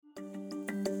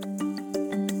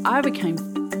I became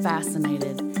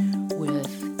fascinated with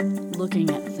looking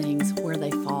at things where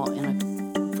they fall in a,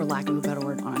 for lack of a better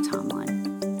word, on a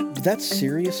timeline. That's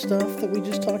serious stuff that we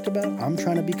just talked about. I'm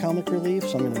trying to be comic relief,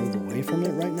 so I'm going to move away from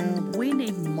it right now. We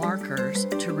need markers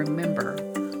to remember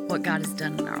what God has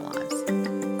done in our lives.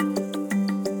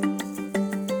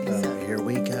 Here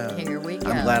we go. Here we go.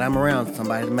 I'm glad I'm around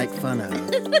somebody to make fun of.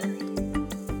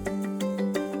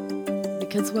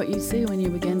 Because what you see when you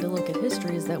begin to look at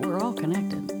history is that we're all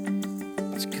connected.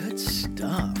 It's good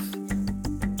stuff.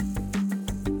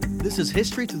 This is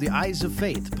History Through the Eyes of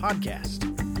Faith podcast,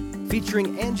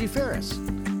 featuring Angie Ferris.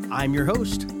 I'm your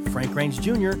host, Frank Raines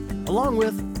Jr., along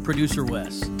with producer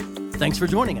Wes. Thanks for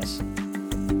joining us.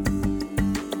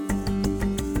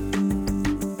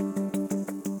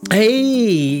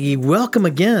 Hey, welcome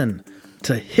again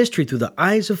to History Through the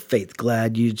Eyes of Faith.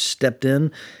 Glad you stepped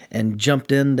in and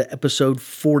jumped into episode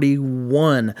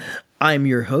 41. I'm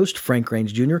your host, Frank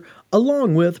Raines Jr.,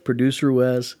 along with producer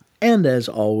Wes, and as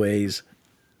always,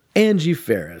 Angie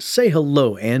Ferris. Say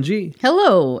hello, Angie.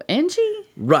 Hello, Angie.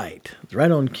 Right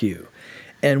on cue.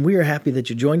 And we are happy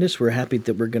that you joined us. We're happy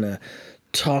that we're going to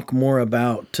talk more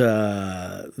about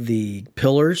the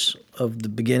pillars of the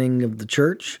beginning of the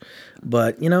church.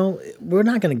 But, you know, we're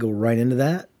not going to go right into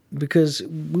that because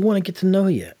we want to get to know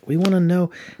you. We want to know,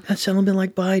 that sounds a bit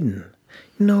like Biden.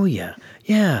 Know ya.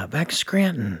 Yeah, back to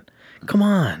Scranton. Come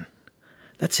on.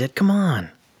 That's it. Come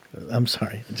on. I'm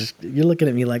sorry. You're looking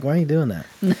at me like, why are you doing that?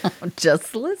 No,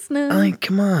 just listening. I mean,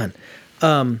 come on.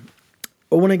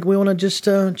 We want to just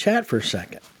chat for a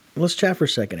second. Let's chat for a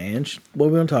second, Ange. What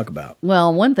do we want to talk about?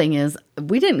 Well, one thing is,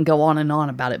 we didn't go on and on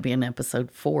about it being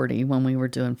episode 40 when we were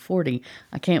doing 40.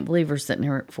 I can't believe we're sitting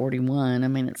here at 41. I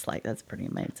mean, it's like, that's pretty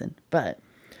amazing. But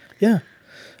yeah,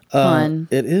 fun.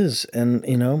 It is. And,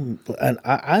 you know, and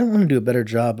I want to do a better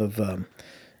job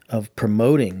of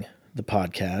promoting the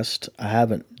podcast. I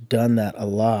haven't done that a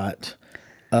lot.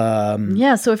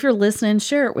 Yeah, so if you're listening,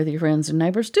 share it with your friends and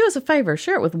neighbors. Do us a favor,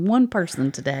 share it with one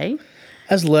person today.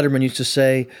 As Letterman used to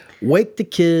say, wake the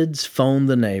kids, phone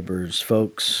the neighbors,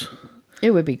 folks.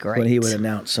 It would be great. When he would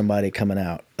announce somebody coming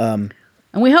out. And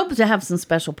we hope to have some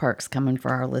special perks coming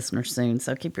for our listeners soon,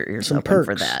 so keep your ears open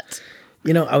for that.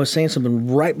 You know, I was saying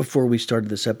something right before we started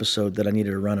this episode that I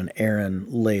needed to run an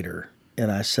errand later.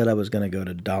 And I said I was going to go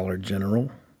to Dollar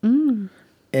General,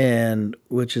 and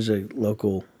which is a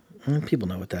local, people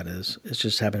know what that is. It's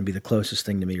just happened to be the closest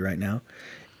thing to me right now.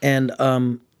 And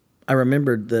I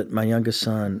remembered that my youngest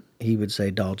son, he would say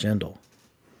Dolgendle.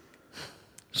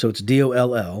 So it's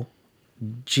Dollgendle,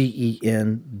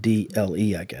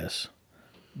 I guess.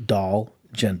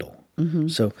 Dolgendle. Mm-hmm.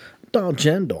 So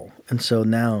Dolgendle. And so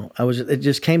now it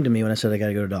just came to me when I said I got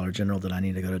to go to Dollar General that I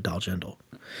need to go to Dolgendle.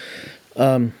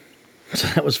 So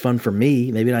that was fun for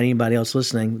me. Maybe not anybody else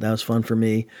listening. That was fun for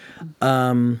me.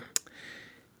 We're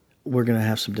going to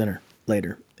have some dinner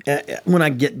later. When I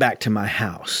get back to my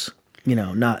house. You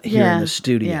know, not here in the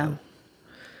studio. Yeah.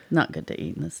 Not good to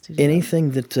eat in the studio.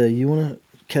 Anything that you want to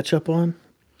catch up on?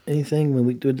 Anything? When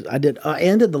we did, I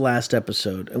ended the last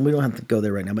episode, and we don't have to go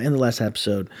there right now, but I ended the last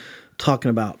episode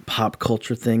talking about pop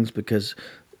culture things because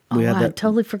we had that. I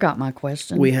totally forgot my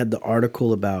question. We had the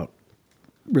article about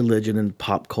religion and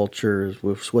pop culture,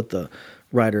 was what the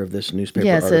writer of this newspaper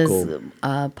article. Says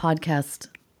podcast,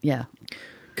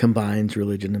 combines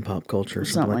religion and pop culture,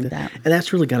 something like that. And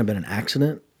that's really kind of been an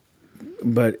accident.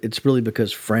 But it's really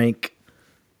because Frank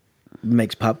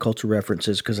makes pop culture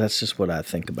references because that's just what I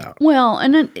think about. Well,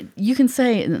 and then you can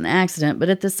say it's an accident, but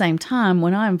at the same time,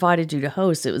 when I invited you to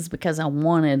host, it was because I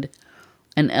wanted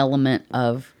an element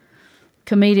of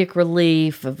comedic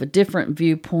relief, of a different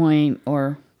viewpoint,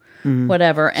 or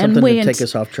whatever. Something and we to take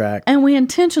us off track. And we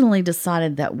intentionally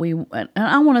decided that and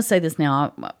I want to say this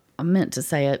now. I meant to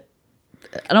say it.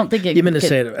 I don't think it. You meant to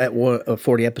say it at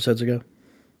 40 episodes ago?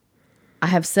 I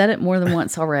have said it more than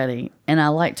once already, and I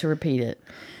like to repeat it.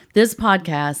 This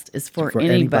podcast is for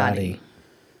anybody.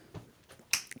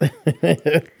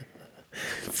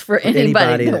 It's for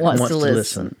anybody that wants to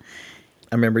listen.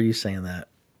 I remember you saying that.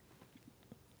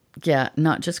 Yeah,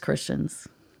 not just Christians.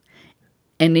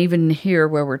 And even here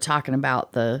where we're talking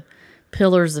about the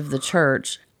pillars of the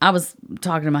church, I was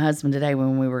talking to my husband today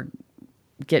when we were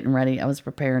getting ready. I was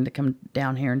preparing to come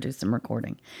down here and do some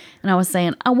recording. And I was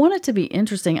saying, I want it to be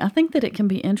interesting. I think that it can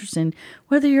be interesting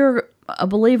whether you're a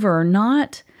believer or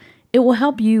not. It will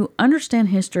help you understand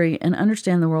history and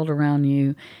understand the world around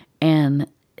you. And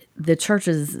the church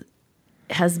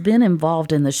has been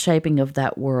involved in the shaping of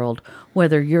that world,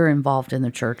 whether you're involved in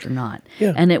the church or not.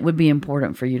 Yeah. And it would be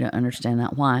important for you to understand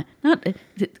that why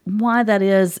that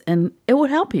is, and it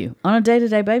would help you on a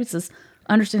day-to-day basis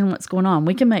understanding what's going on.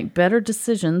 We can make better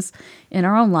decisions in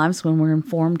our own lives when we're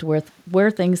informed with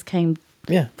where things came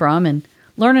from and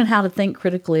learning how to think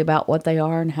critically about what they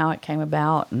are and how it came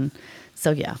about. And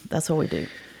so, yeah, that's what we do.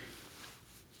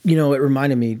 You know, it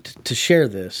reminded me to share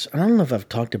this. I don't know if I've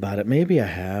talked about it. Maybe I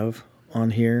have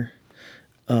on here.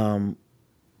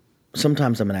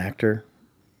 Sometimes I'm an actor,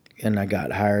 and I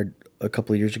got hired a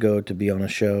couple of years ago to be on a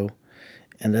show.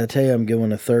 And did I tell you I'm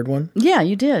going a third one? Yeah,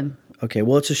 you did. Okay,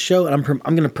 well, it's a show, and I'm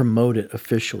going to promote it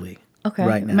officially. Okay,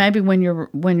 right now. Maybe when you're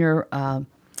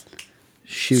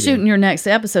shooting your next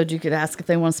episode, you could ask if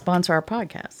they want to sponsor our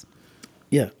podcast.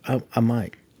 Yeah, I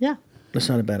might. Yeah. That's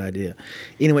not a bad idea.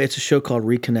 Anyway, it's a show called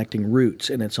Reconnecting Roots,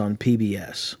 and it's on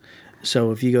PBS.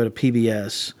 So if you go to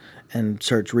PBS and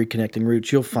search Reconnecting Roots,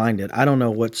 you'll find it. I don't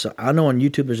know I know on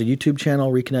YouTube there's a YouTube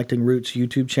channel, Reconnecting Roots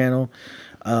YouTube channel.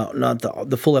 Not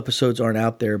the full episodes aren't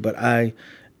out there, but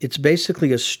it's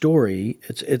basically a story.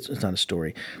 It's not a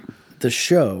story. The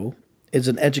show is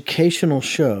an educational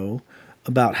show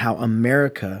about how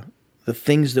America, the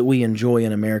things that we enjoy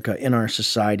in America, in our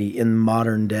society, in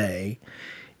modern day,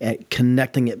 and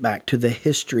connecting it back to the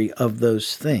history of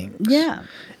those things. Yeah.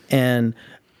 And,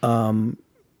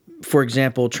 for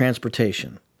example,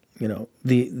 transportation, you know,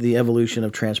 the evolution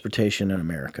of transportation in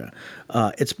America.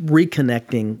 It's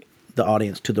reconnecting the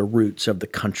audience to the roots of the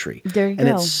country. There you and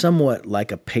go. It's somewhat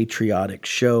like a patriotic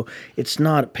show. It's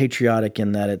not patriotic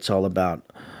in that it's all about,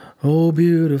 oh,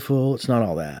 beautiful. It's not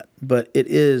all that. But it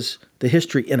is the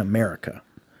history in America,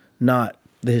 not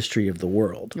the history of the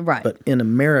world. Right. But in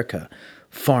America,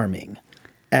 farming,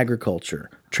 agriculture,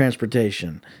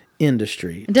 transportation,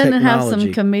 industry, Doesn't it have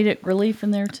technology. some comedic relief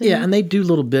in there too? Yeah, and they do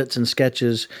little bits and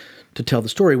sketches to tell the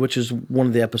story, which is one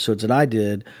of the episodes that I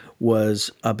did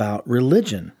was about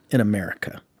religion in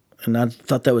America. And I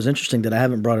thought that was interesting that I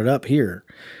haven't brought it up here.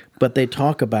 But they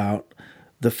talk about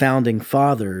the founding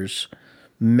fathers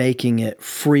making it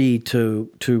free to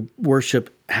worship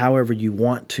however you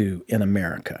want to in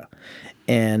America.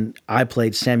 And I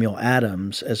played Samuel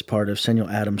Adams as part of Samuel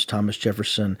Adams, Thomas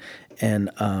Jefferson, and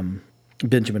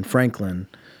Benjamin Franklin,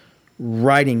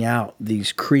 writing out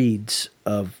these creeds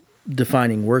of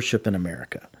defining worship in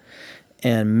America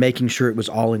and making sure it was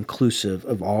all inclusive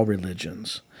of all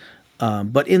religions.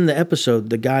 But in the episode,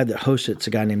 the guy that hosts it's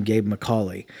a guy named Gabe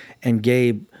McCauley, and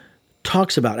Gabe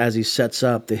talks about, as he sets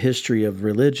up the history of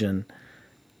religion,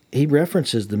 he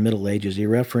references the Middle Ages. He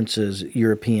references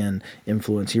European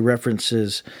influence. He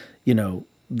references, you know,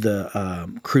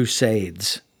 the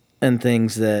Crusades and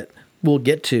things that we'll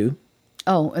get to.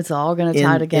 Oh, it's all going to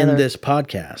tie together in this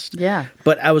podcast. Yeah.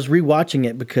 But I was rewatching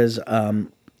it because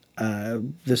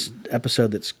this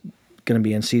episode that's going to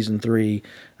be in season 3,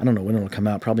 I don't know when it'll come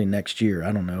out, probably next year.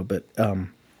 I don't know. But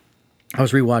I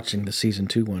was rewatching the season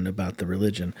 2 one about the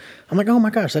religion. I'm like, oh my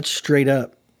gosh, that's straight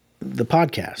up the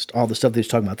podcast, all the stuff that he's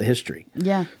talking about, the history.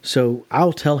 Yeah. So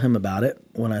I'll tell him about it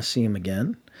when I see him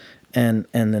again. And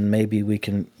then maybe we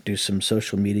can do some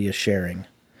social media sharing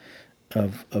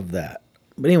of that.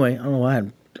 But anyway, I don't know why.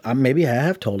 Maybe I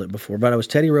have told it before, but I was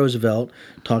Teddy Roosevelt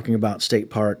talking about state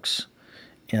parks,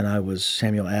 and I was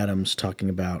Samuel Adams talking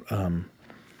about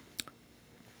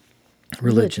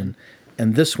religion.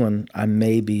 And this one, I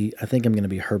think I'm going to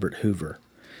be Herbert Hoover.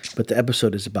 But the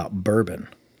episode is about bourbon.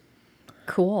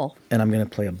 Cool. And I'm going to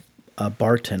play a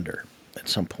bartender at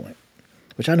some point,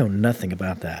 which I know nothing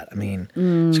about that. I mean,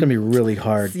 it's going to be really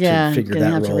hard to figure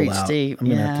that role out. Deep. I'm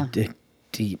going to have to dig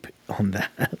deep on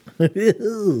that.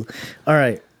 All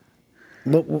right.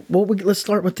 Let's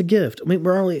start with the gift. I mean,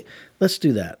 let's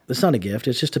do that. It's not a gift.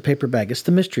 It's just a paper bag. It's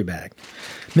the mystery bag.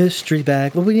 Mystery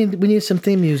bag. Well, we need some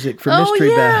theme music for mystery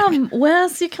bag.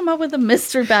 Wes, you come up with a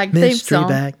mystery bag theme song. Mystery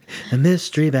bag. A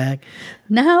mystery bag.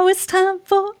 Now it's time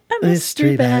for a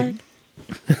mystery bag.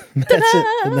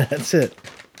 That's it.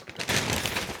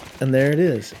 And there it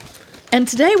is. And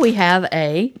today we have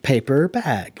a paper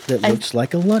bag that looks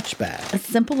like a lunch bag. A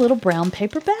simple little brown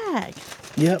paper bag.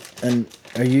 Yep. And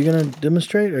are you going to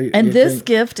demonstrate? And this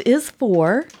gift is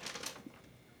for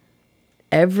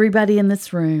everybody in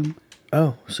this room.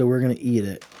 Oh, so we're going to eat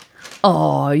it.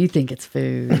 Oh, you think it's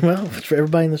food. Well, it's for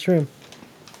everybody in this room.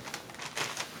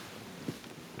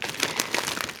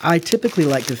 I typically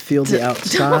like to feel the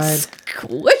outside. Don't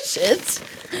squish it.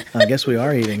 I guess we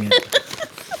are eating it.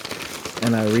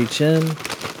 And I reach in.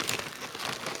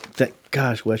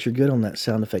 Gosh, Wes, you're good on that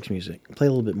sound effects music. Play a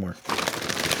little bit more.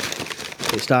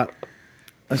 Okay, stop.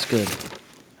 That's good.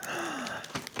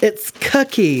 It's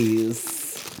cookies.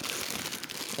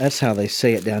 That's how they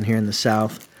say it down here in the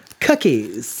South.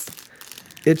 Cookies.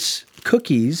 It's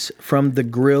cookies from the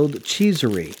Grilled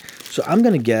Cheesery. So I'm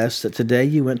going to guess that today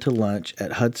you went to lunch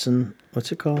at Hudson.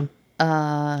 What's it called?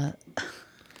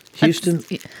 Houston,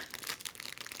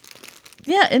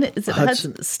 Yeah, and it's at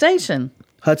Hudson. Hudson Station.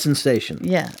 Hudson Station.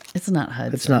 Yeah, it's not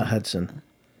Hudson. It's not Hudson.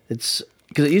 It's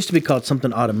because it used to be called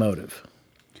something automotive,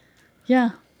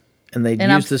 Yeah. and they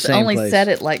And used I've the same only place said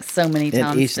it like so many in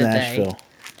times East today. Nashville.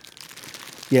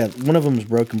 Yeah, one of them is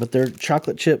broken, but they're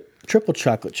triple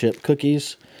chocolate chip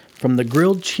cookies from the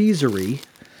Grilled Cheesery.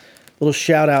 Little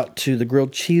shout out to the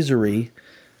Grilled Cheesery.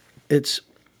 It's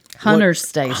Hunter's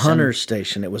Station. Hunter's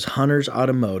Station. It was Hunter's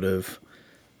Automotive.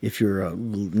 If you're a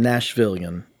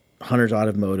Nashvilleian, Hunter's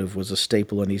Automotive was a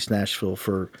staple in East Nashville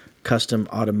for custom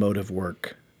automotive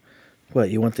work. What,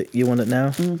 you want it now?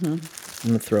 Mm-hmm. I'm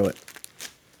gonna throw it.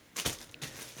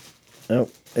 Oh,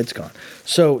 it's gone.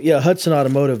 So yeah, Hudson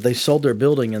Automotive, they sold their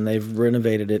building and they've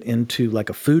renovated it into like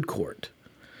a food court.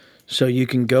 So you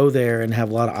can go there and have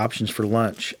a lot of options for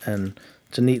lunch, and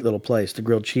it's a neat little place. The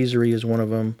Grilled Cheesery is one of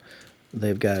them.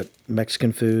 They've got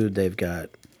Mexican food. They've got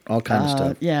all kinds of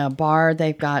stuff. Yeah, bar.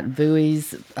 They've got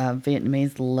Vui's,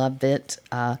 Vietnamese, love it.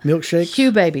 Milkshakes?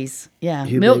 Hugh Babies. Yeah,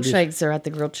 Hugh milkshakes Babies. are at the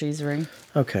Grilled Cheesery.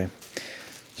 Okay.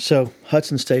 So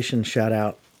Hudson Station, shout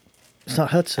out. It's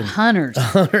not Hudson. Hunter's.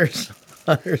 Hunter's.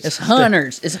 It's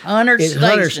Hunter's. It's Hunter's It's Station.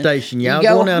 Hunter Station. You Y'all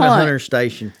go going down to hunt. Hunter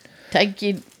Station. Take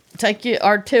your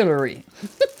artillery.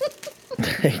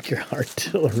 Take your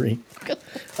artillery.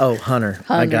 Oh, Hunter.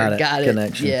 I Hunter got it.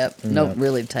 Connection. Yep. Yeah. Don't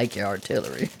really take your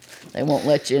artillery. They won't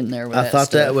let you in there with I that thought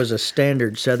stuff. that was a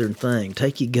standard Southern thing.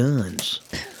 Take your guns.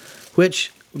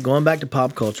 Which, going back to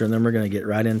pop culture, and then we're going to get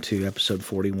right into episode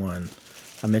 41.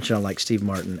 I mentioned I like Steve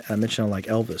Martin. I mentioned I like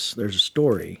Elvis. There's a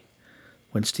story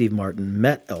when Steve Martin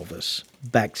met Elvis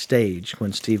backstage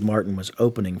when Steve Martin was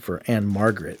opening for Anne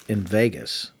Margaret in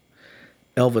Vegas.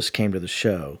 Elvis came to the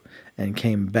show and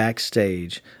came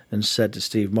backstage and said to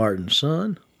Steve Martin,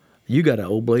 "Son, you got an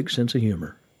oblique sense of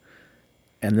humor."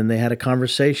 And then they had a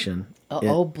conversation.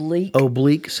 Oblique.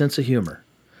 Oblique sense of humor,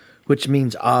 which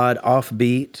means odd,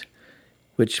 offbeat.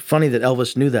 Which funny that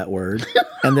Elvis knew that word,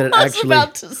 and that it I was actually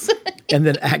about to say. and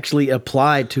then actually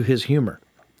applied to his humor.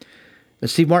 And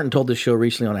Steve Martin told this show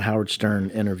recently on a Howard Stern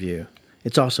interview.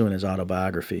 It's also in his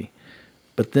autobiography.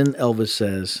 But then Elvis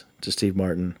says to Steve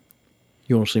Martin,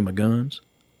 "You want to see my guns?"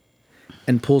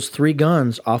 And pulls 3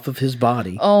 guns off of his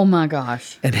body Oh my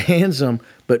gosh. and hands them,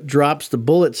 but drops the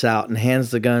bullets out and hands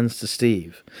the guns to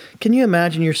Steve. Can you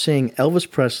imagine you're seeing Elvis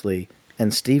Presley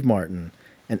and Steve Martin,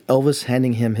 and Elvis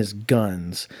handing him his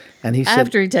guns, and he said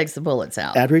After he takes the bullets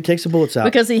out. after he takes the bullets out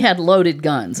Because he had loaded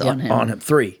guns on him. on him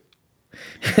 3.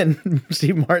 And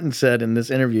Steve Martin said in this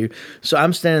interview, "So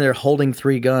I'm standing there holding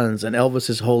 3 guns, and Elvis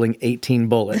is holding 18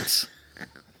 bullets."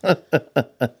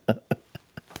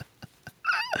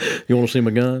 You want to see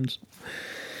my guns?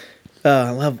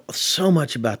 I love so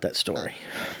much about that story.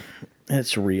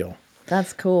 It's real.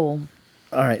 That's cool.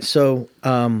 All right, so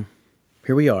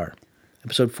here we are,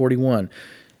 episode 41.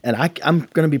 And I'm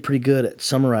going to be pretty good at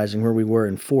summarizing where we were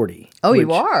in 40. Oh,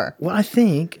 you are? Well, I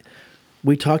think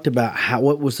we talked about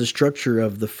what was the structure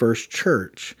of the first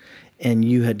church, and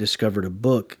you had discovered a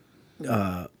book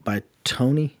by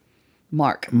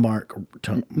Mark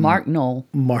Knoll.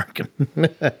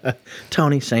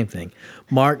 Tony, same thing.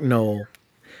 Mark Knoll,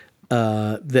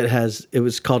 it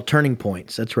was called Turning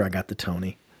Points. That's where I got the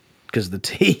Tony, because the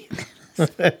T.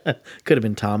 Could have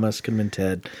been Thomas, could have been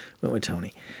Ted. Went with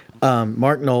Tony.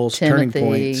 Mark Knoll's Turning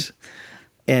Timothy, Points.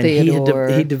 And Theodore.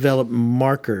 he developed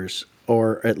markers,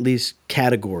 or at least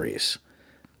categories,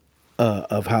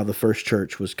 of how the first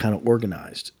church was kind of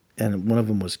organized. And one of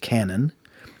them was canon.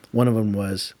 One of them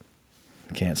was,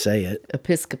 can't say it,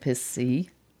 Episcopacy.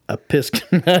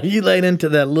 You laid into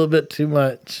that a little bit too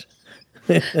much.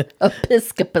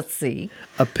 Episcopacy.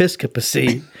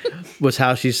 Episcopacy was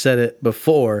how she said it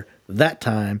before. That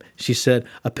time she said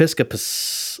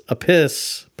episcopus,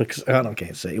 because I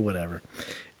can't say it, whatever.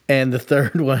 And the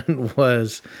third one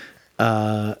was,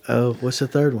 what's the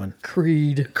third one?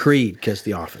 Creed. Creed, because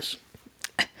The Office.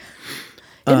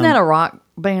 Isn't that a rock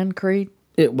band, Creed?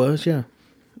 It was, yeah.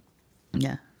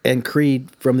 Yeah. And Creed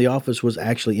from The Office was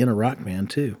actually in a rock band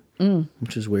too,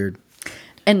 which is weird.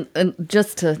 And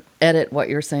just to edit what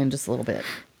you're saying just a little bit,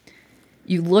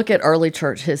 you look at early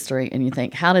church history and you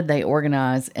think, how did they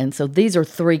organize? And so these are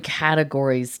 3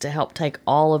 categories to help take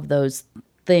all of those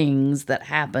things that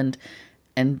happened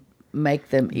and make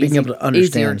them able to understand.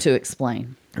 easier to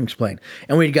explain. Explain.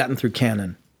 And we'd gotten through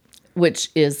canon. Which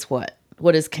is what?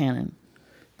 What is canon?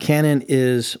 Canon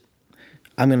is,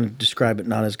 I'm going to describe it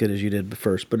not as good as you did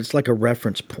first, but it's like a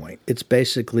reference point. It's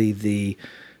basically the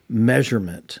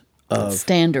measurement of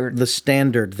Standard. the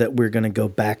standard that we're going to go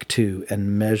back to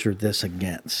and measure this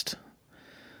against.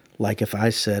 Like if I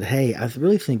said, hey, I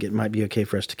really think it might be okay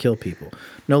for us to kill people.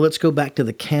 No, let's go back to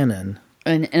the canon.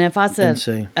 And if I said,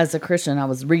 say- as a Christian, I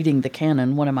was reading the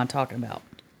canon, what am I talking about?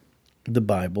 The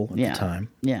Bible at the time.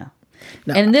 Yeah.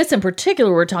 And in this in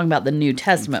particular, we're talking about the New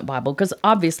Testament Bible, because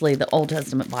obviously the Old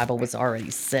Testament Bible was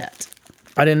already set.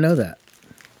 I didn't know that.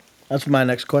 That's my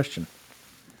next question.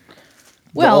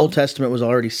 Well- the Old Testament was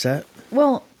already set?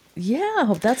 Well,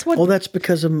 yeah, that's what Well, that's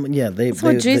because of, that's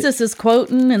what Jesus is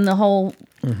quoting in the whole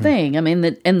thing. I mean,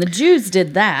 and the Jews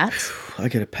did that. I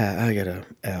get a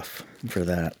F for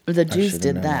that. The I Jews should've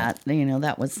did known that. You know,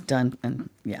 that was done. And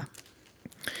yeah.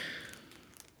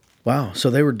 Wow, so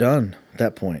they were done at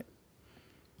that point.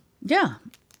 Yeah.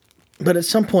 But at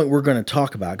some point we're going to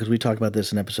talk about, because we talked about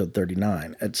this in episode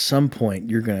 39, at some point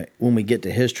you're going to, when we get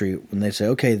to history, when they say,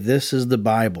 okay, this is the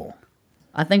Bible.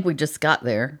 I think we just got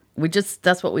there.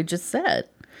 That's what we just said.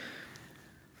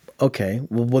 Okay,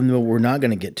 well, what we're not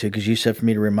going to get to, because you said for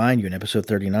me to remind you in episode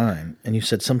 39, and you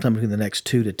said sometime between the next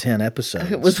 2 to 10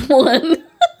 episodes. It was one.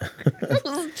 It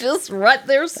was just right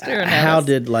there staring at How us.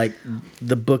 did, like,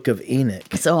 the book of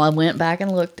Enoch? So I went back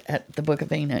and looked at the Book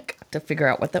of Enoch to figure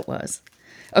out what that was.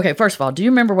 Okay, first of all, do you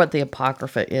remember what the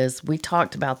Apocrypha is? We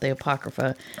talked about the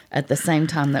Apocrypha at the same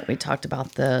time that we talked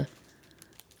about the...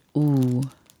 Ooh.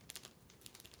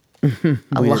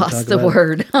 I lost the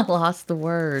word. I lost the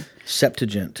word.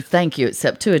 Septuagint. Thank you. It's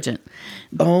Septuagint.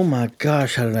 Oh my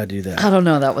gosh, how did I do that? I don't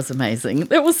know. That was amazing.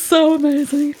 It was so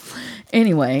amazing.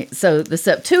 Anyway, so the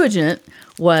Septuagint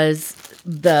was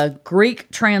the Greek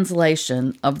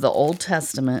translation of the Old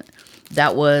Testament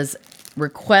that was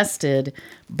requested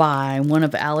by one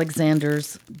of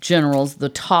Alexander's generals, the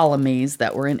Ptolemies,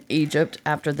 that were in Egypt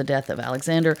after the death of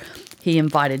Alexander. He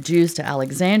invited Jews to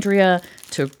Alexandria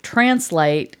to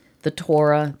translate the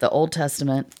Torah, the Old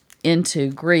Testament, into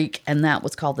Greek, and that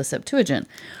was called the Septuagint.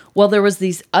 Well, there was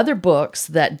these other books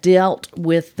that dealt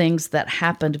with things that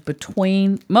happened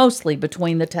mostly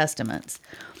between the Testaments,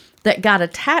 that got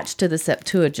attached to the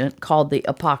Septuagint called the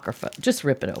Apocrypha. Just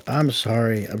rip it open. I'm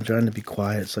sorry. I'm trying to be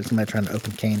quiet. It's like somebody trying to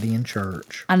open candy in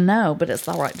church. I know, but it's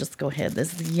all right. Just go ahead.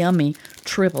 This is yummy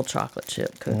triple chocolate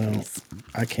chip cookies. Well,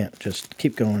 I can't just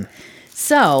keep going.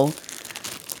 So,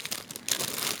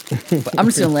 I'm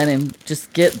just going to let him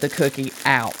just get the cookie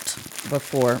out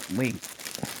before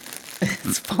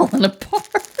it's falling apart.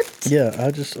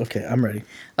 Yeah, okay, I'm ready.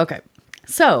 Okay.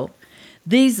 So,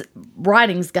 these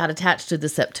writings got attached to the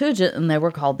Septuagint, and they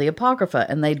were called the Apocrypha,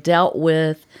 and they dealt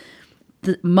with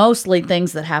mostly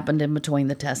things that happened in between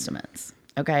the Testaments.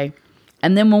 Okay?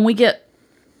 And then when we get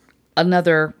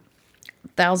another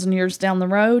 1,000 years down the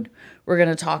road, we're going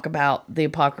to talk about the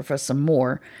Apocrypha some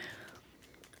more.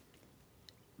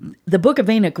 The Book of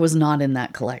Enoch was not in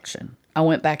that collection. I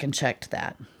went back and checked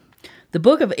that. The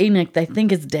Book of Enoch, they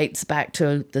think it dates back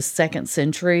to the 2nd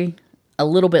century, a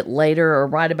little bit later, or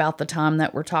right about the time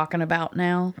that we're talking about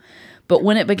now. But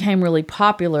when it became really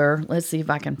popular, let's see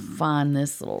if I can find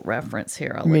this little reference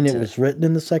here. I mean, it was written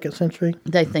in the 2nd century?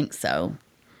 They think so.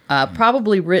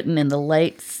 Probably written in the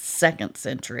late 2nd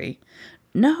century.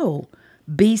 No,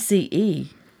 BCE,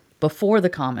 before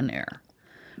the Common Era.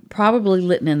 Probably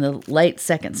written in the late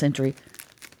 2nd century,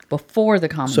 before the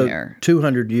Common Era.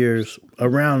 200 years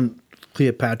around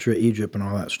Cleopatra, Egypt, and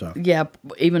all that stuff. Yeah,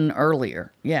 even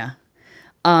earlier. Yeah.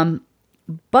 But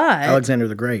Alexander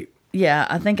the Great. Yeah,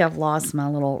 I think I've lost my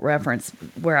little reference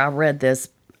where I read this.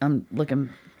 I'm looking,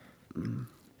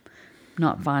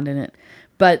 not finding it.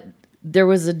 But there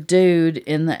was a dude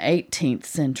in the 18th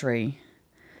century,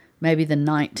 maybe the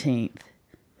 19th,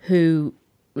 who,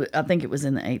 I think it was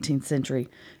in the 18th century,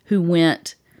 who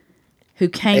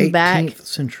came back. 18th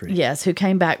century. Yes, who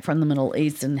came back from the Middle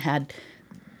East and had...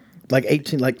 Like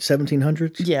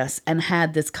 1700s? Yes, and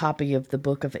had this copy of the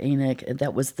Book of Enoch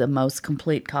that was the most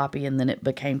complete copy, and then it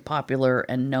became popular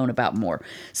and known about more.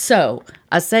 So,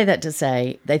 I say that to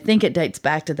say, they think it dates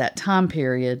back to that time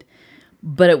period,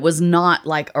 but it was not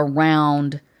like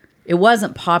around, it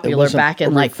wasn't popular back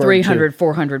in like 300,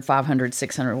 400, 500,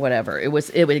 600, whatever.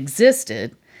 It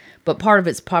existed, but part of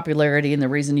its popularity and the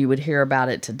reason you would hear about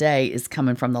it today is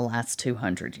coming from the last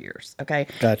 200 years, okay?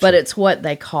 Gotcha. But it's what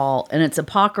they call, and it's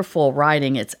apocryphal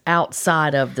writing, it's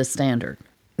outside of the standard.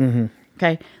 Mm-hmm.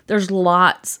 Okay? There's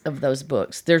lots of those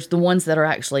books. There's the ones that are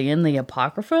actually in the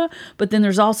Apocrypha, but then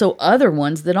there's also other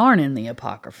ones that aren't in the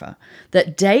Apocrypha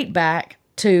that date back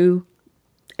to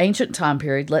ancient time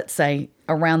period, let's say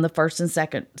around the 1st and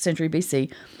 2nd century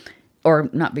BC, or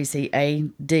not BC,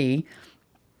 AD,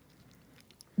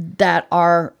 that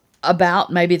are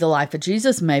about maybe the life of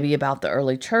Jesus, maybe about the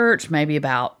early church, maybe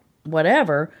about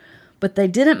whatever, but they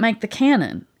didn't make the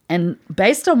canon. And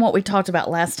based on what we talked about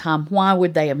last time, why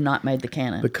would they have not made the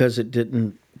canon? Because it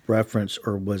didn't reference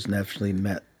or was naturally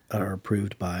met or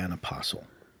approved by an apostle.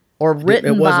 Or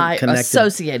written wasn't by, connected-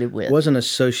 associated with. It wasn't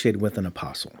associated with an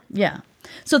apostle. Yeah.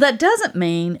 So that doesn't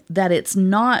mean that it's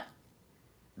not,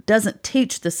 doesn't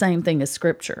teach the same thing as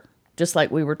Scripture, just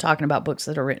like we were talking about books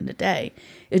that are written today.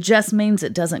 It just means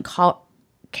it doesn't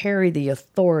carry the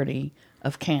authority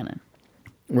of canon.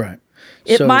 Right.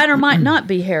 It So- might or might not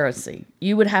be heresy.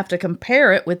 You would have to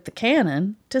compare it with the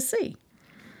canon to see.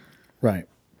 Right.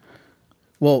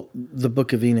 Well, the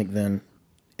Book of Enoch then,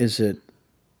 does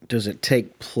it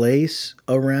take place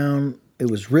around, it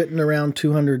was written around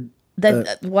 200?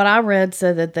 What I read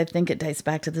said that they think it dates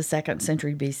back to the 2nd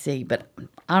century BC, but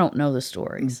I don't know the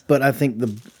stories. But I think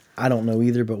I don't know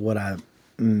either, but what I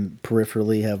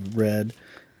peripherally have read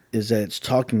is that it's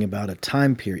talking about a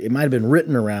time period. It might have been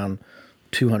written around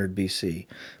 200 BC,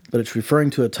 but it's referring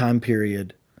to a time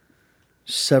period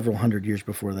several hundred years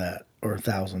before that, or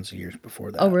thousands of years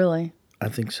before that. Oh, really? I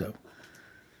think so.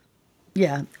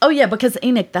 Yeah. Oh, yeah, because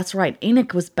Enoch, that's right.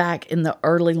 Enoch was back in the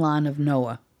early line of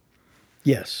Noah.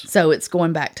 Yes. So it's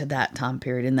going back to that time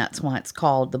period, and that's why it's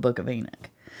called the Book of Enoch.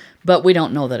 But we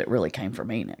don't know that it really came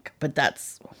from Enoch, but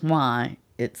that's why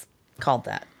it's called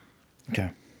that.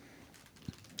 Okay.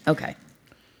 Okay.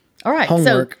 All right.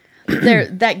 Homework. So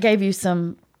that gave you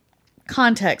some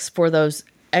context for those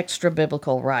extra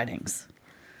biblical writings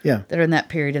Yeah. that are in that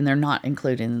period, and they're not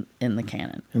included in the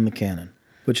canon. In the canon,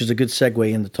 which is a good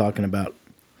segue into talking about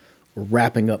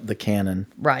wrapping up the canon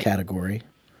Right. category.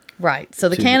 Right. So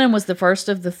the canon was the first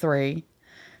of the three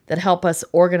that help us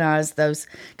organize those.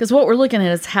 Because what we're looking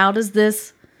at is how does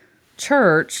this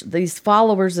church, these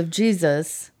followers of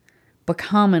Jesus,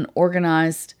 become an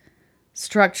organized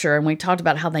structure? And we talked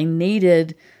about how they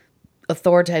needed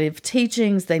authoritative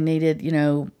teachings. They needed,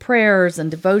 prayers and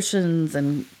devotions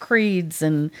and creeds.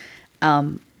 And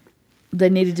they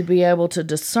needed to be able to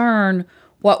discern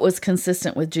what was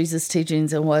consistent with Jesus'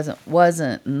 teachings and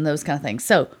wasn't, and those kind of things.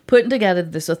 So putting together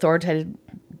this authoritative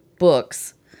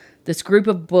books, this group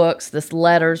of books, this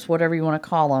letters, whatever you want to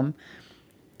call them,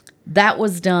 that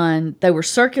was done. They were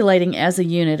circulating as a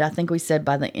unit, I think we said,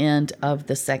 by the end of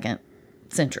the 2nd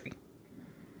century.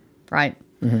 Right?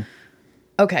 Mm-hmm.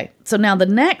 Okay, so now the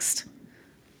next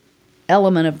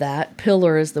element of that,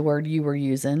 pillar is the word you were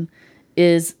using,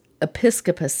 is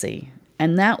episcopacy.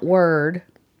 And that word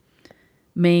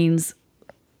means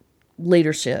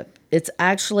leadership. It's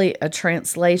actually a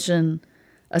translation,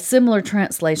 a similar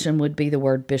translation would be the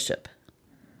word bishop.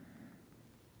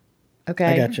 Okay?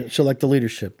 I got you. So like the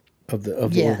leadership of the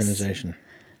Yes. organization.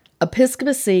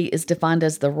 Episcopacy is defined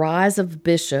as the rise of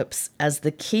bishops as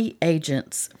the key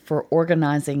agents for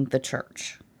organizing the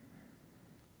church.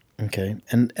 Okay.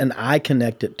 And I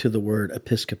connect it to the word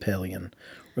Episcopalian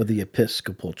or the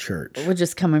Episcopal Church. We're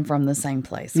just coming from the same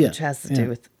place, Yeah, which has to yeah. do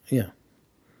with Yeah.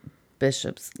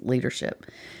 bishops' leadership.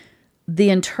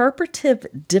 The interpretive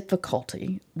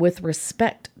difficulty with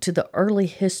respect to the early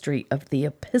history of the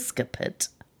episcopate,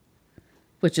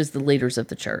 which is the leaders of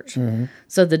the church. Mm-hmm.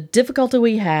 So the difficulty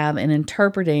we have in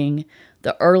interpreting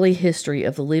the early history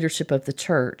of the leadership of the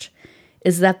church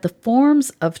is that the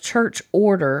forms of church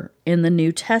order in the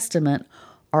New Testament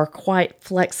are quite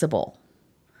flexible.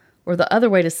 Or the other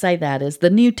way to say that is the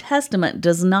New Testament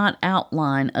does not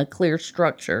outline a clear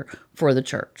structure for the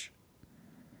church.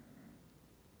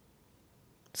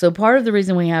 So part of the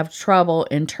reason we have trouble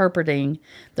interpreting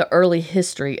the early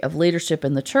history of leadership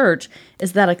in the church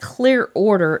is that a clear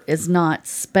order is not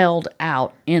spelled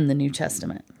out in the New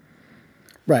Testament.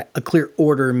 Right. A clear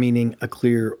order meaning a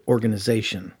clear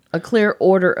organization. A clear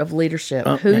order of leadership.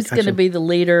 Oh, Who's gotcha. going to be the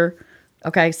leader?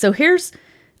 Okay, so here's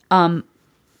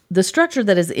the structure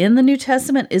that is in the New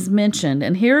Testament is mentioned,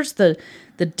 and here's the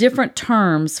different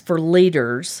terms for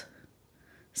leaders,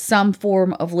 some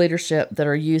form of leadership that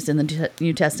are used in the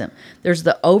New Testament. There's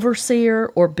the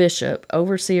overseer or bishop.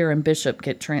 Overseer and bishop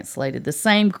get translated. The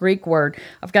same Greek word.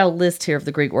 I've got a list here of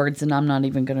the Greek words, and I'm not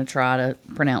even going to try to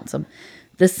pronounce them.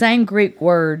 The same Greek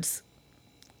words,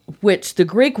 which the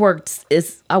Greek word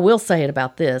is, I will say it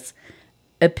about this,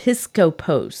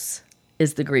 episkopos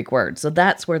is the Greek word. So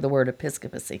that's where the word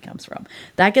episcopacy comes from.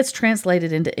 That gets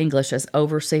translated into English as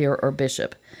overseer or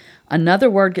bishop. Another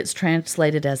word gets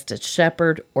translated as to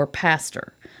shepherd or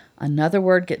pastor. Another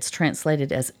word gets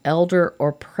translated as elder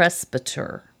or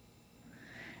presbyter.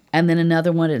 And then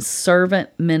another one is servant,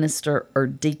 minister, or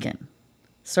deacon.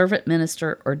 Servant,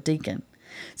 minister, or deacon.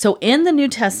 So in the New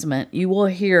Testament, you will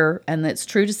hear, and it's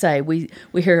true to say, we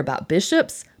hear about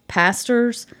bishops,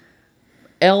 pastors,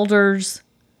 elders,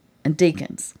 and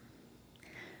deacons.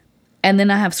 And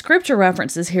then I have scripture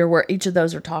references here where each of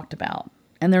those are talked about.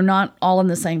 And they're not all in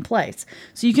the same place.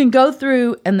 So you can go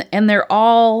through, and they're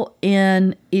all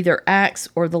in either Acts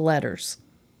or the letters.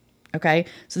 Okay?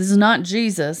 So this is not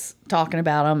Jesus talking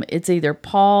about them. It's either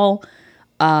Paul,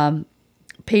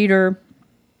 Peter,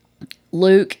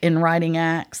 Luke in writing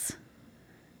Acts,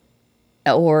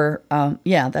 or,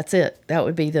 that's it. That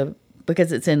would be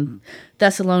because it's in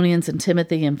Thessalonians and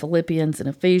Timothy and Philippians and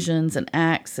Ephesians and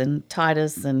Acts and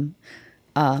Titus and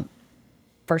 1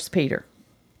 Peter.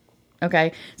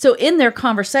 Okay? So in their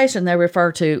conversation, they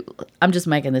refer to, I'm just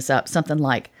making this up, something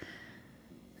like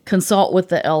consult with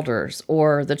the elders,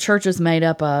 or the church is made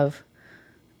up of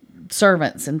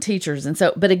servants and teachers. And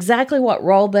so, but exactly what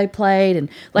role they played. And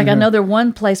like, I know there's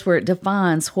one place where it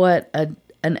defines what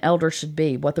an elder should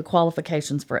be, what the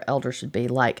qualifications for elder should be,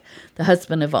 like the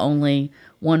husband of only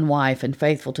one wife and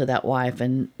faithful to that wife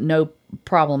and no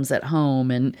problems at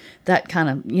home and that kind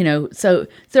of, so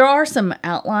there are some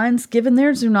outlines given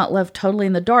there. They're not left totally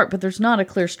in the dark, but there's not a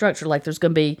clear structure. Like there's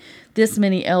going to be this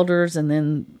many elders, and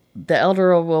then the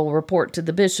elder will report to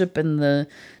the bishop and the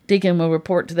deacon will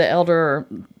report to the elder, or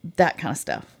that kind of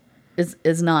stuff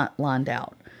is not lined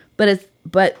out.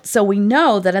 But so we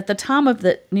know that at the time of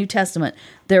the New Testament,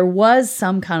 there was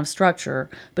some kind of structure,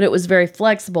 but it was very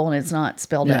flexible and it's not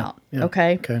spelled out. Yeah.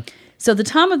 Okay? Okay. So the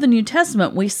time of the New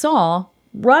Testament, we saw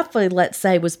roughly, let's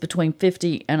say, was between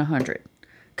 50 and 100.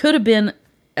 Could have been,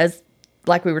 as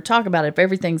like we were talking about, if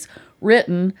everything's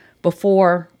written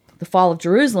before the fall of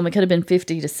Jerusalem, it could have been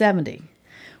 50 to 70.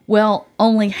 Well,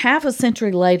 only half a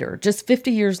century later, just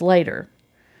 50 years later,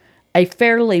 a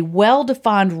fairly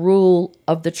well-defined rule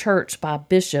of the church by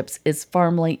bishops is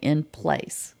firmly in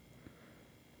place.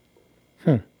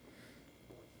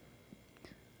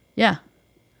 Yeah.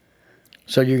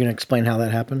 So you're going to explain how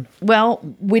that happened? Well,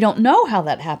 we don't know how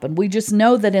that happened. We just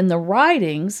know that in the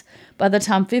writings, by the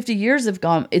time 50 years have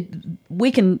gone,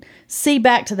 we can see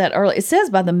back to that early. It says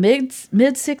by the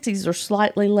mid-60s or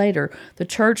slightly later, the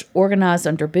church organized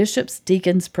under bishops,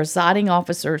 deacons, presiding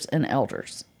officers, and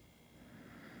elders.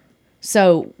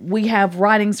 So we have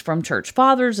writings from church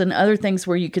fathers and other things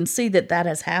where you can see that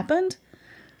has happened,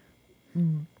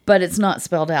 but it's not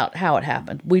spelled out how it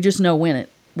happened. We just know when it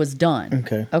was done.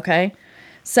 Okay?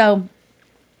 So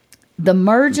the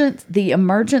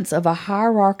emergence of a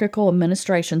hierarchical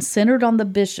administration centered on the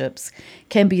bishops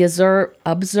can be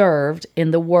observed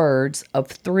in the words of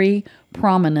three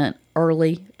prominent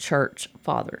early church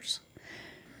fathers.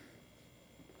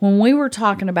 When we were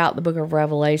talking about the book of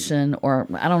Revelation, or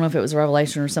I don't know if it was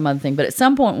Revelation or some other thing, but at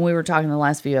some point when we were talking in the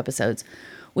last few episodes,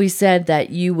 we said that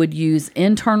you would use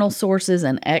internal sources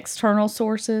and external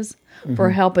sources for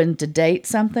helping to date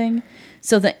something.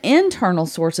 So the internal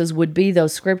sources would be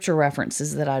those scripture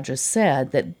references that I just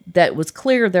said, that was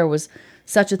clear there was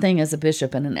such a thing as a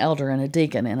bishop and an elder and a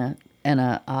deacon and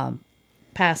a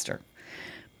pastor.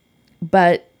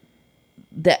 But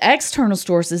the external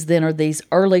sources then are these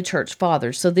early church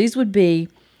fathers. So these would be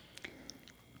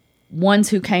ones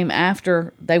who came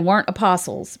after. They weren't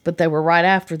apostles, but they were right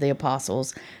after the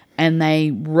apostles, and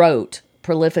they wrote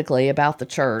prolifically about the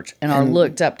church and are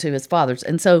looked up to as fathers.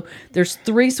 And so there's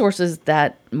three sources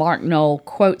that Mark Noll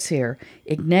quotes here.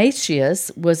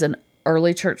 Ignatius was an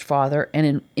early church father,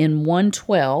 and in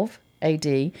 112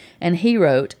 AD, and he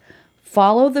wrote,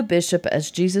 "Follow the bishop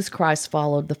as Jesus Christ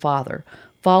followed the Father.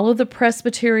 Follow the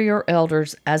presbytery or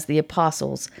elders as the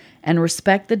apostles, and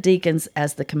respect the deacons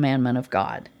as the commandment of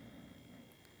God."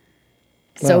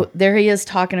 Wow. So there he is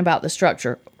talking about the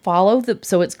structure.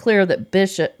 So it's clear that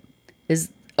bishop is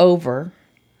over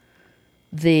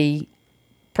the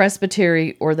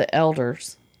presbytery or the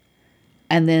elders,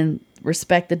 and then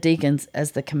respect the deacons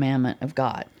as the commandment of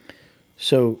God.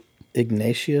 So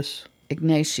Ignatius?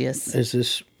 Ignatius. Is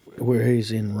this where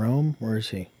he's in Rome? Where is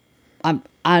he?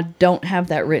 I don't have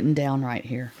that written down right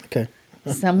here. Okay.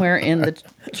 Somewhere in the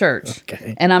church.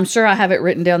 Okay. And I'm sure I have it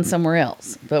written down somewhere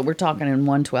else, but we're talking in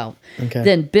 112. Okay.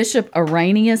 Then Bishop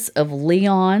Irenaeus of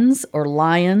Lyons, or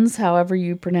Lyons, however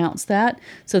you pronounce that.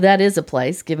 So that is a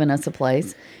place, giving us a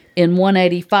place. In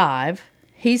 185,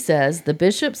 he says, the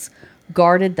bishops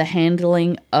guarded the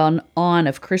handling on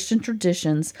of Christian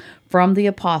traditions from the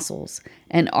apostles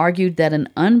and argued that an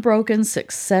unbroken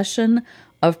succession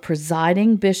of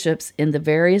presiding bishops in the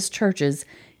various churches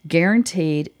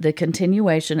guaranteed the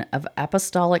continuation of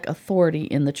apostolic authority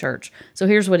in the church. So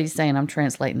here's what he's saying. I'm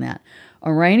translating that.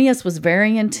 Irenaeus was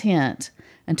very intent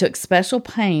and took special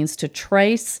pains to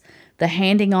trace the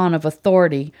handing on of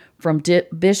authority from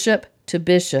bishop to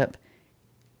bishop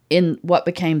in what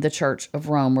became the Church of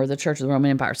Rome, or the Church of the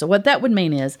Roman Empire. So what that would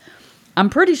mean is,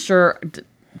 I'm pretty sure,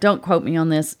 don't quote me on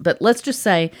this, but let's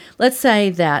say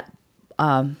that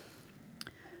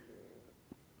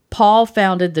Paul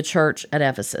founded the church at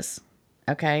Ephesus.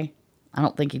 Okay, I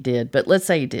don't think he did, but let's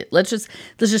say he did. Let's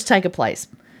just take a place.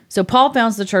 So Paul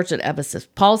founds the church at Ephesus.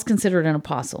 Paul's considered an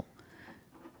apostle.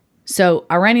 So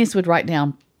Irenaeus would write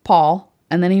down Paul,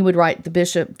 and then he would write the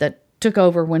bishop that took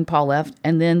over when Paul left,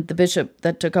 and then the bishop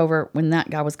that took over when that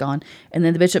guy was gone, and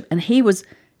then the bishop, and he was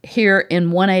here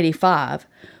in 185,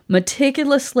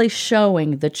 meticulously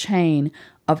showing the chain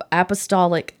of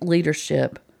apostolic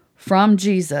leadership from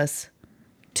Jesus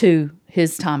to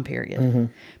his time period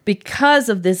because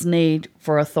of this need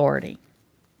for authority.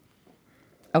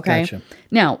 Okay? Gotcha.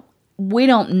 Now, we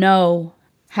don't know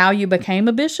how you became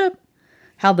a bishop,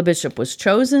 how the bishop was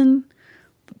chosen,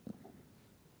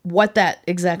 what that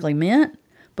exactly meant,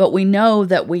 but we know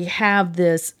that we have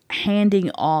this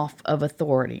handing off of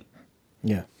authority.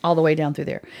 Yeah. All the way down through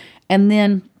there. And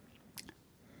then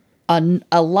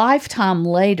a lifetime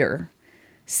later,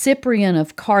 Cyprian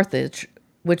of Carthage,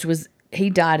 he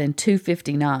died in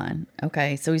 259.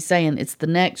 Okay, so he's saying it's the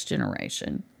next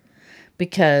generation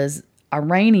because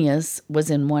Irenaeus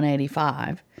was in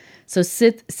 185. So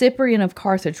Cyprian of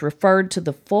Carthage referred to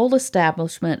the full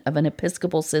establishment of an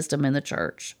episcopal system in the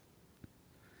church.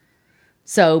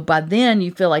 So by then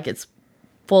you feel like it's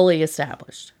fully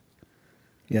established.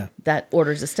 Yeah. That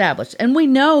order's established. And we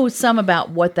know some about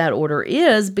what that order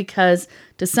is because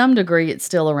to some degree it's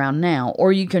still around now,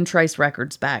 or you can trace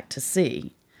records back to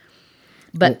see.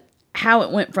 But how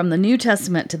it went from the New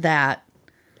Testament to that,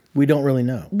 we don't really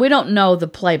know. We don't know the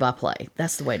play-by-play.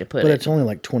 That's the way to put it. But it's only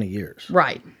like 20 years.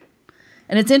 Right.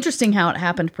 And it's interesting how it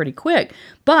happened pretty quick.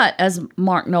 But as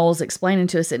Mark Knowles explaining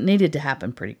to us, it needed to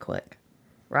happen pretty quick.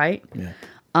 Right? Yeah.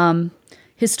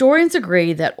 Historians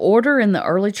agree that order in the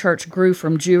early church grew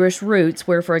from Jewish roots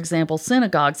where, for example,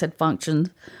 synagogues had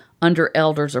functioned under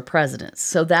elders or presidents.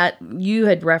 So that you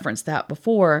had referenced that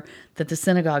before, that the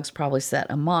synagogues probably set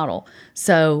a model.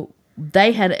 So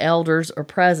they had elders or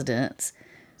presidents.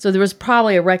 So there was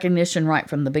probably a recognition right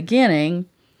from the beginning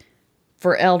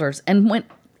for elders. And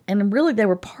really they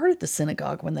were part of the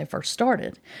synagogue when they first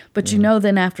started. But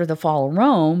then after the fall of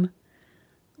Rome,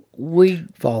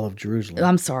 Fall of Jerusalem.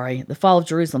 I'm sorry, the fall of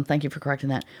Jerusalem. Thank you for correcting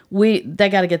that. They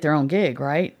got to get their own gig,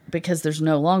 right? Because there's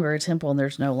no longer a temple and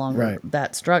there's no longer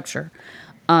that structure.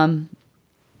 What's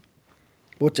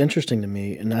interesting to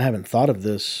me, and I haven't thought of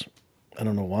this, I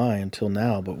don't know why until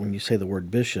now, but when you say the word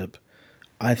bishop,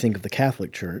 I think of the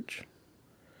Catholic Church.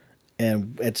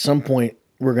 And at some point,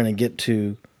 we're going to get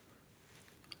to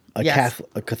a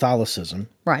Catholicism.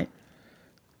 Right.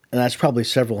 And that's probably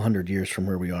several hundred years from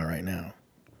where we are right now.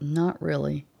 Not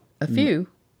really. A few.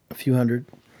 A few hundred.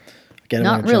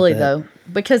 Not really, though.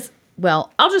 Because,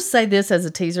 I'll just say this as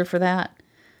a teaser for that.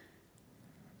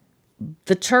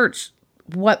 The church,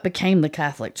 what became the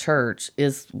Catholic Church,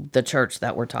 is the church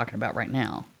that we're talking about right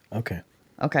now.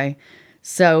 Okay.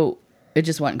 So it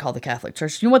just wasn't called the Catholic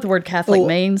Church. You know what the word Catholic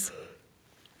means?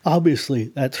 Obviously,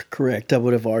 that's correct. I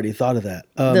would have already thought of that.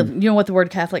 You know what the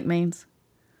word Catholic means?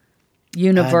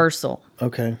 Universal.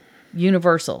 Okay.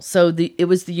 Universal. So it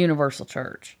was the universal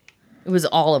church. It was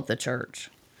all of the church.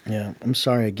 Yeah. I'm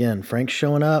sorry again. Frank's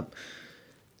showing up,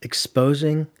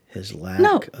 exposing his lack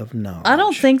of knowledge. I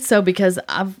don't think so because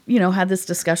I've, had this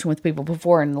discussion with people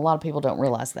before and a lot of people don't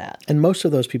realize that. And most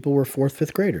of those people were 4th,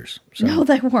 5th graders. So. No,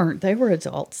 they weren't. They were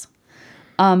adults.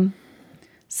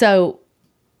 So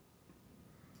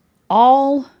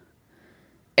all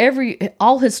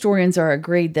historians are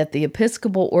agreed that the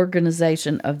Episcopal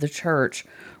organization of the church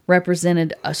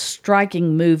represented a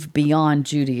striking move beyond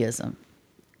Judaism.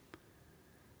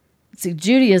 See,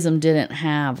 Judaism didn't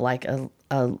have like a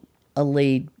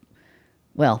lead.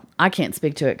 Well, I can't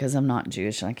speak to it because I'm not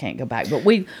Jewish and I can't go back. But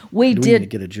we need to did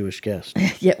get a Jewish guest.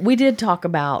 Yeah, we did talk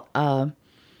about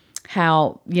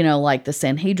how like the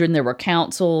Sanhedrin, there were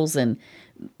councils and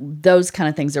those kind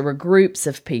of things. There were groups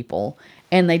of people,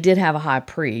 and they did have a high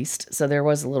priest, so there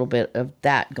was a little bit of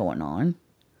that going on.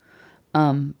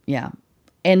 Yeah.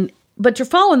 But you're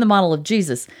following the model of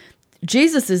Jesus.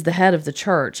 Jesus is the head of the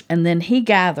church, and then he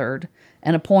gathered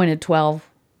and appointed 12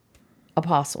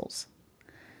 apostles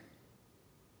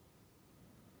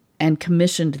and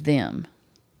commissioned them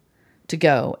to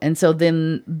go. And so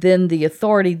then the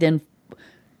authority then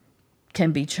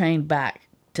can be chained back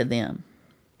to them.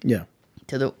 Yeah.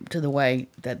 To the way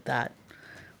that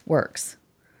works.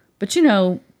 But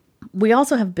we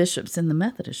also have bishops in the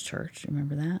Methodist Church. You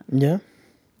remember that? Yeah.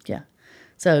 Yeah.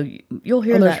 So you'll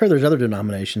hear I'm that. sure there's other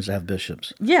denominations that have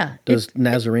bishops. Yeah. Does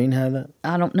Nazarene have that?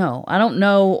 I don't know. I don't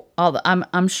know all the.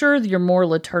 I'm sure your more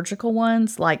liturgical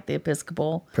ones like the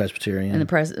Episcopal Presbyterian.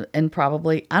 and and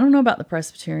probably I don't know about the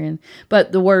Presbyterian,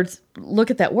 but the words, look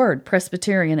at that word,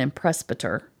 Presbyterian and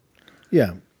presbyter,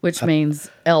 Yeah. which means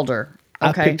elder.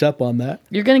 Okay. I picked up on that.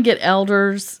 You're going to get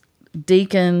elders,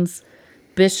 deacons,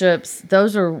 bishops.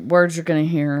 Those are words you're going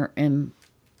to hear in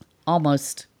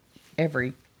almost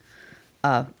every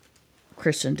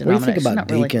Christian What do you denomination. think about Not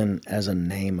really. deacon as a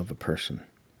name of a person?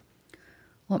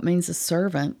 Well, it means a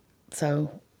servant.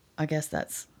 So I guess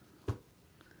that's,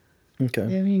 Okay.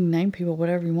 yeah, you can name people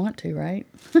whatever you want to, right?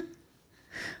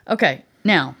 Okay,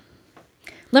 now,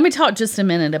 let me talk just a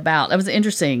minute about, that was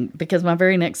interesting because my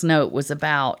very next note was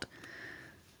about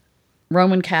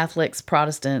Roman Catholics,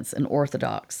 Protestants, and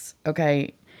Orthodox,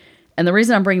 okay? And the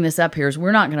reason I'm bringing this up here is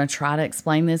we're not going to try to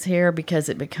explain this here because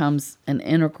it becomes an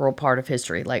integral part of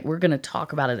history. Like, we're going to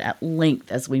talk about it at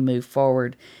length as we move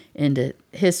forward into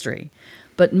history.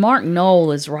 But Mark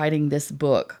Noll is writing this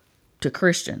book to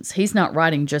Christians. He's not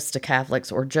writing just to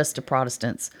Catholics or just to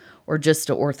Protestants or just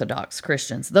to Orthodox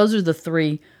Christians. Those are the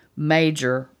three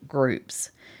major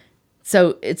groups.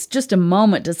 So it's just a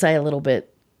moment to say a little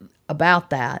bit about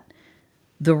that.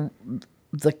 The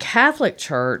Catholic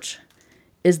Church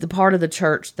is the part of the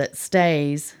church that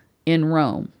stays in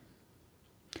Rome.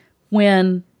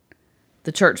 When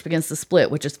the church begins to split,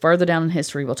 which is further down in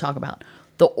history we'll talk about,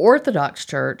 the Orthodox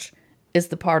Church is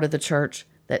the part of the church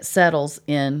that settles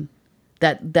in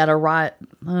that arrive.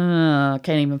 I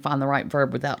can't even find the right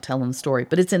verb without telling the story,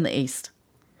 but it's in the East.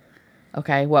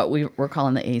 Okay, what we're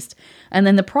calling the East. And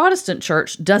then the Protestant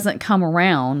Church doesn't come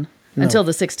around until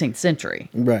the 16th century.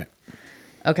 Right.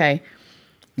 Okay.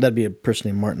 That'd be a person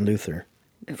named Martin Luther.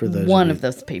 For those One of of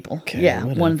those people. Okay, Yeah,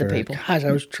 one of the whatever. people. Gosh,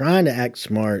 I was trying to act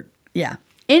smart. Yeah.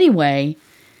 Anyway,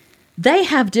 they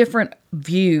have different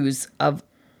views of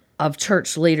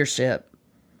church leadership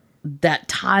that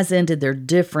ties into their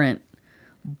different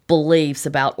beliefs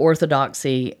about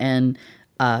orthodoxy and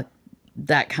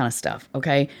that kind of stuff,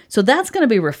 okay? So that's going to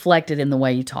be reflected in the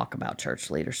way you talk about church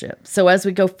leadership. So as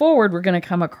we go forward, we're going to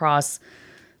come across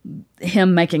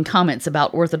him making comments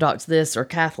about Orthodox this or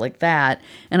Catholic that.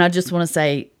 And I just want to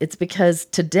say it's because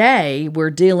today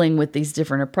we're dealing with these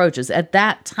different approaches. At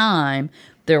that time,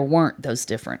 there weren't those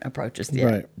different approaches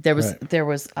yet. Right, There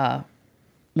was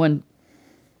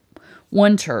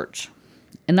one church.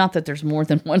 And not that there's more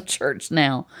than one church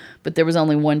now, but there was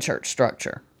only one church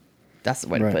structure. That's the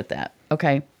way to put that.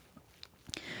 Okay.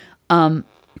 To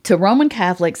Roman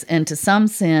Catholics and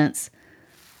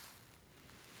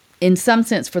in some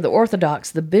sense for the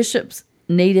Orthodox, the bishops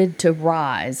needed to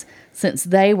rise since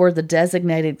they were the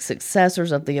designated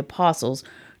successors of the apostles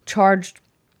charged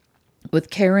with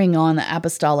carrying on the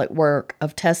apostolic work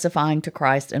of testifying to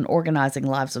Christ and organizing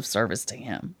lives of service to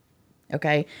him.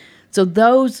 Okay? So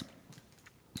those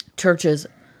churches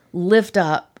lift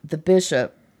up the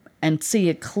bishop and see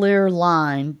a clear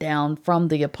line down from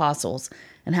the apostles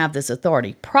and have this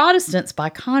authority. Protestants, by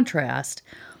contrast,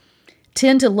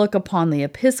 tend to look upon the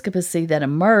episcopacy that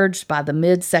emerged by the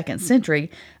mid-2nd century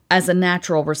as a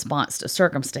natural response to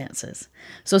circumstances.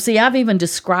 So see, I've even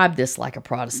described this like a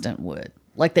Protestant would,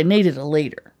 like they needed a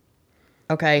leader.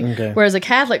 Okay? Whereas a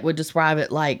Catholic would describe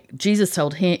it like Jesus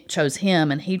chose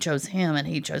him, and he chose him, and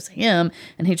he chose him,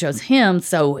 and he chose him,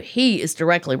 so he is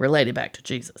directly related back to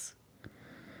Jesus.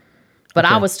 But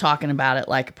I was talking about it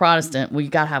like a Protestant. Well, you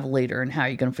got to have a leader, and how are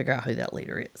you going to figure out who that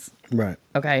leader is? Right.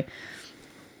 Okay.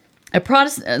 A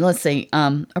Protestant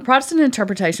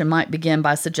interpretation might begin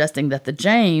by suggesting that the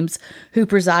James, who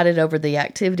presided over the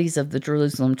activities of the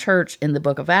Jerusalem church in the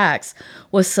book of Acts,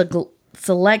 was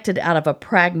selected out of a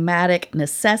pragmatic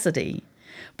necessity,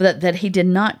 but that he did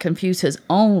not confuse his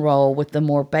own role with the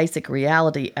more basic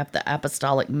reality of the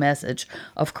apostolic message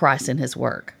of Christ in his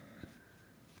work.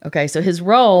 Okay, so his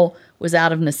role was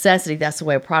out of necessity. That's the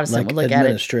way a Protestant would look at it.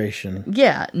 Administration.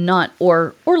 Yeah, not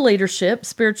or leadership,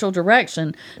 spiritual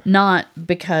direction, not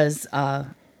because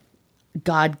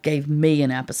God gave me an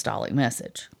apostolic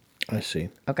message. I see.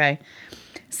 Okay.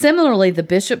 Similarly, the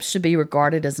bishops should be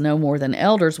regarded as no more than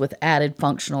elders with added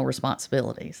functional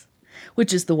responsibilities,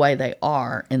 which is the way they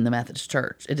are in the Methodist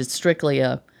Church. It is strictly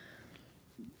a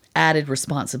added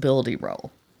responsibility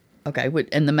role. Okay,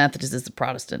 and the Methodist is a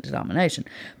Protestant denomination.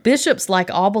 Bishops,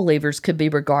 like all believers, could be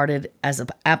regarded as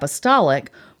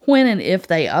apostolic when and if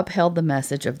they upheld the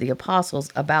message of the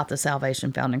apostles about the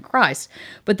salvation found in Christ,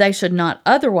 but they should not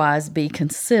otherwise be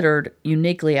considered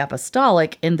uniquely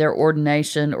apostolic in their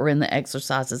ordination or in the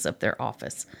exercises of their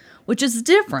office, which is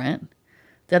different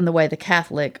than the way the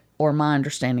Catholic or my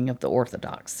understanding of the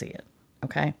Orthodox see it.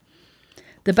 Okay?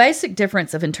 The basic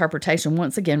difference of interpretation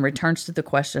once again returns to the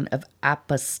question of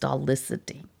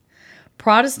apostolicity.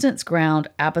 Protestants ground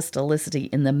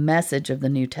apostolicity in the message of the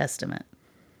New Testament.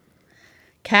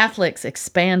 Catholics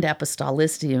expand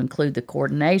apostolicity to include the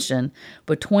coordination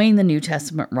between the New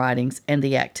Testament writings and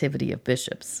the activity of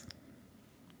bishops.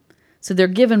 So they're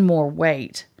given more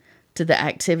weight to the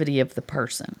activity of the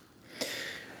person.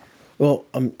 Well,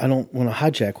 I don't want to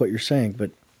hijack what you're saying,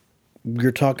 but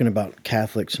you're talking about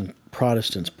Catholics and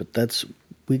Protestants, but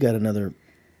we got another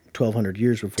 1,200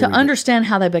 years before. To understand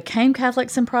how they became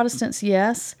Catholics and Protestants,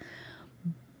 yes.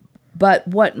 But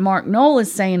what Mark Knoll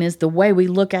is saying is the way we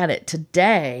look at it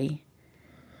today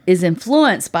is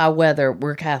influenced by whether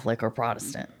we're Catholic or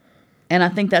Protestant. And I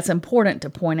think that's important to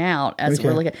point out as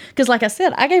we're looking. Because like I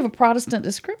said, I gave a Protestant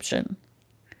description.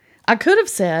 I could have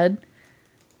said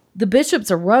the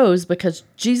bishops arose because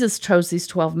Jesus chose these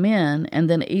 12 men, and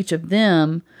then each of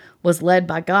them was led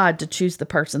by God to choose the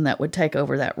person that would take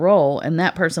over that role. And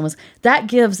that person that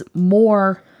gives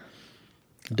more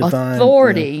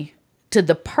authority to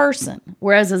the person.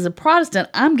 Whereas as a Protestant,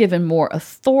 I'm giving more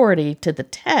authority to the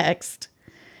text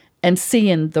and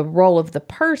seeing the role of the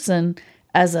person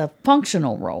as a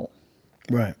functional role.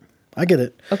 Right. I get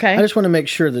it. Okay. I just want to make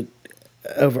sure that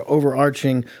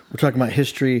overarching, we're talking about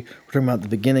history, we're talking about the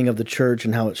beginning of the church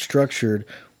and how it's structured,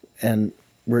 and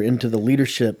we're into the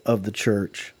leadership of the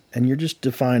church, and you're just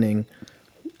defining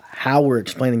how we're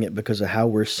explaining it because of how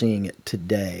we're seeing it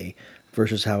today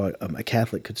versus how a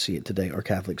Catholic could see it today or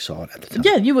Catholics saw it at the time.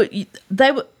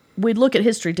 Yeah, we'd look at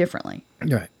history differently.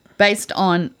 Right. Based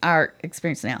on our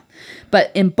experience now.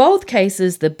 But in both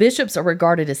cases, the bishops are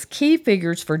regarded as key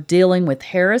figures for dealing with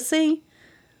heresy,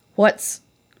 what's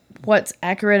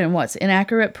accurate and what's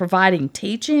inaccurate, providing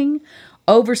teaching,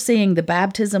 overseeing the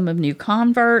baptism of new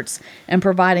converts, and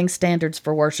providing standards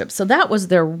for worship. So that was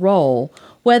their role,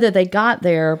 whether they got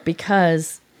there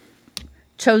because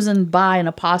chosen by an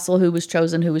apostle who was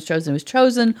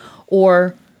chosen,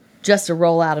 or just a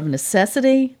role out of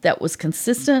necessity that was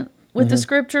consistent with the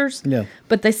scriptures. Yeah.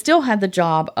 But they still had the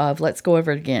job of, let's go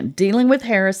over it again, dealing with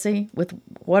heresy, with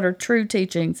what are true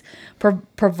teachings,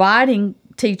 providing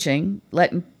teaching,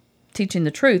 teaching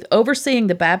the truth, overseeing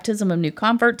the baptism of new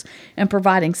converts, and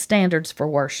providing standards for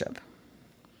worship.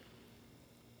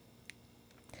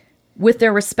 With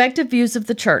their respective views of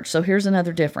the church, so here's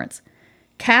another difference.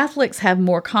 Catholics have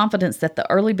more confidence that the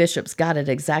early bishops got it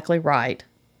exactly right,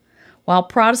 while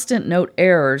Protestants note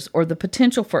errors or the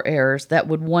potential for errors that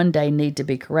would one day need to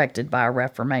be corrected by a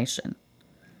Reformation.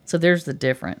 So there's the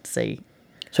difference, see?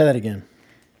 Say that again.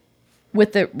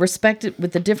 With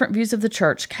the different views of the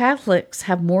church, Catholics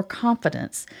have more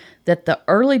confidence that the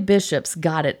early bishops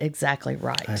got it exactly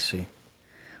right. I see.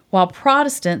 While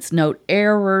Protestants note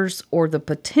errors or the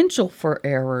potential for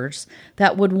errors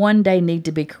that would one day need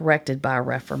to be corrected by a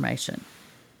Reformation.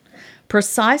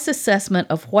 Precise assessment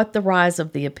of what the rise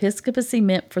of the episcopacy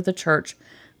meant for the church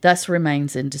thus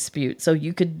remains in dispute. So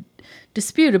you could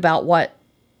dispute about what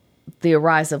the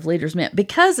rise of leaders meant,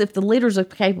 because if the leaders are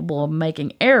capable of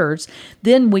making errors,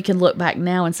 then we can look back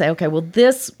now and say, okay, well,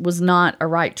 this was not a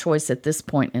right choice at this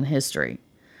point in history.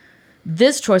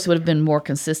 This choice would have been more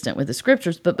consistent with the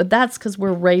scriptures, but that's because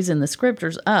we're raising the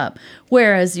scriptures up.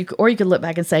 Whereas you could look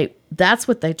back and say, that's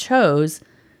what they chose.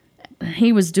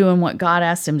 He was doing what God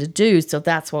asked him to do, so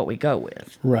that's what we go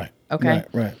with. Right. Okay?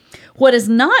 Right. What is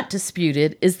not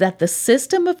disputed is that the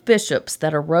system of bishops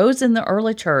that arose in the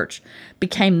early church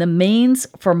became the means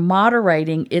for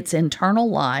moderating its internal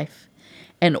life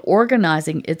and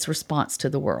organizing its response to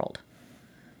the world.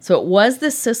 So it was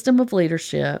this system of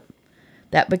leadership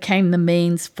that became the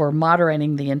means for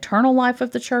moderating the internal life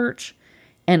of the church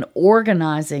and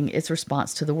organizing its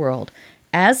response to the world.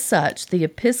 As such, the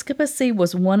episcopacy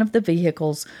was one of the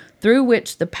vehicles through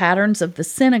which the patterns of the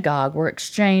synagogue were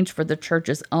exchanged for the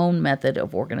church's own method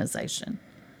of organization.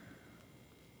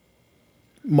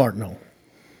 Mark Knoll.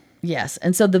 Yes,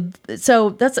 and so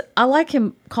that's, I like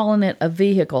him calling it a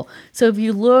vehicle. So if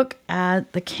you look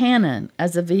at the canon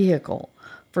as a vehicle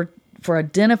for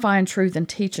identifying truth and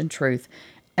teaching truth,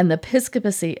 and the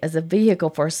episcopacy as a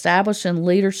vehicle for establishing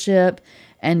leadership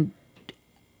and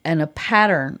a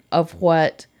pattern of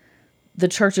what the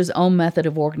church's own method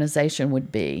of organization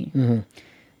would be. Mm-hmm.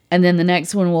 And then the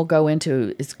next one we'll go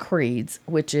into is creeds,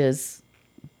 which is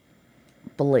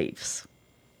beliefs.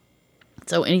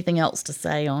 So anything else to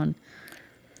say on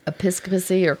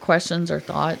episcopacy, or questions or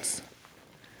thoughts?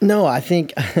 No, I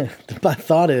think my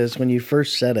thought is, when you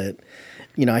first said it,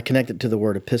 I connected to the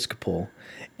word Episcopal,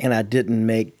 and I didn't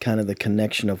make kind of the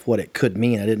connection of what it could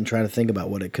mean. I didn't try to think about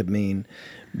what it could mean.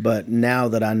 But now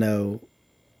that I know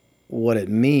what it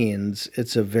means,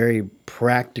 it's a very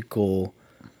practical,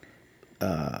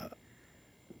 a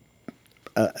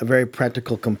very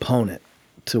practical component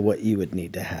to what you would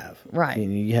need to have. Right.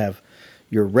 You have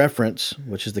your reference,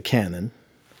 which is the canon,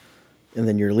 and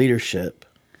then your leadership,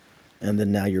 and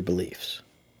then now your beliefs.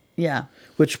 Yeah.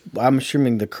 Which I'm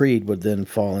assuming the creed would then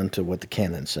fall into what the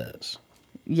canon says.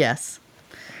 Yes.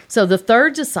 So the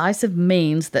third decisive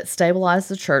means that stabilized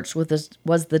the church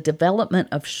was the development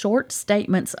of short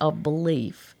statements of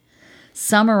belief,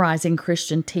 summarizing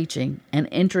Christian teaching and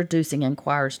introducing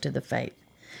inquirers to the faith.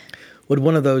 Would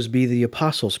one of those be the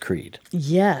Apostles' Creed?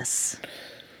 Yes.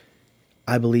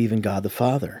 I believe in God the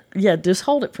Father. Yeah, just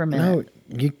hold it for a minute.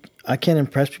 No, I can't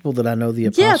impress people that I know the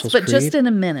Apostles' Yes, but Creed. just in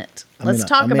a minute. Let's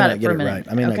talk about it for a minute.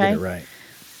 I may not get it right.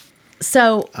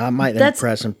 So I might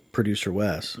impress producer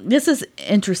Wes. This is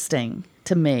interesting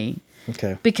to me.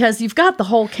 Okay. Because you've got the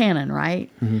whole canon, right?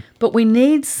 Mm-hmm. But we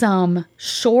need some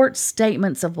short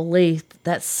statements of belief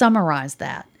that summarize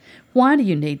that. Why do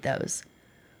you need those?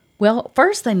 Well,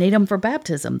 first they need them for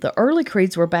baptism. The early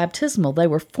creeds were baptismal. They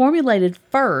were formulated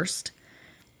first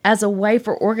as a way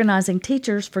for organizing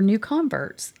teachers for new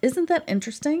converts. Isn't that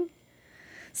interesting?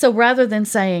 So rather than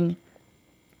saying,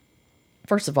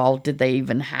 first of all, did they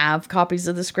even have copies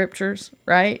of the scriptures,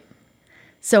 right?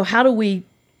 So how do we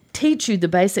teach you the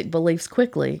basic beliefs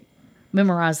quickly?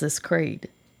 Memorize this creed.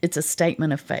 It's a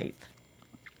statement of faith.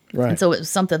 Right. And so it was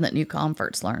something that new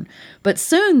converts learned. But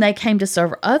soon they came to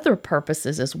serve other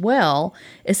purposes as well,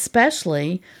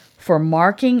 especially for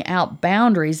marking out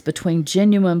boundaries between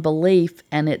genuine belief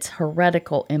and its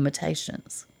heretical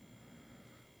imitations.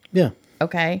 Yeah.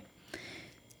 Okay?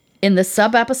 In the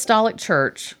sub-apostolic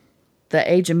church, the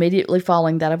age immediately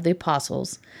following that of the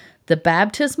apostles, the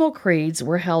baptismal creeds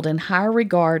were held in higher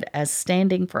regard as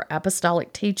standing for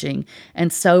apostolic teaching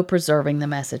and so preserving the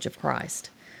message of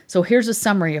Christ. So here's a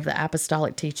summary of the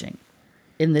apostolic teaching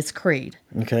in this creed.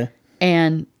 Okay.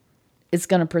 And it's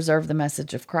going to preserve the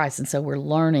message of Christ. And so we're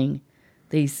learning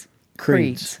these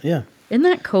creeds. Yeah. Isn't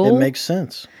that cool? It makes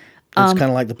sense. It's kind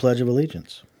of like the Pledge of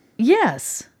Allegiance.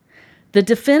 Yes. The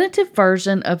definitive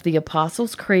version of the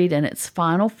Apostles' Creed in its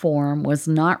final form was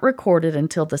not recorded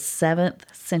until the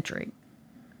 7th century.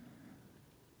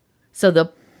 So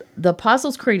the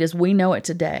Apostles' Creed as we know it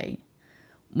today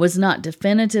was not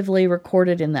definitively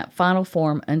recorded in that final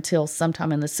form until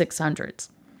sometime in the 600s.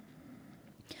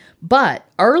 But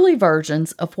early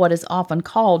versions of what is often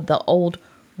called the Old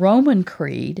Roman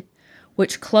Creed,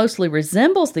 which closely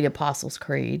resembles the Apostles'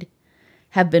 Creed,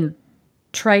 have been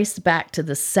traced back to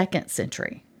the 2nd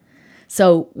century.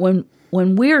 So when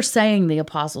we're saying the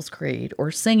Apostles' Creed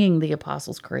or singing the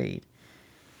Apostles' Creed,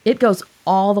 it goes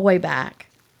all the way back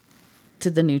to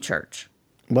the new church.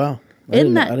 Wow. I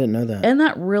didn't know that. Isn't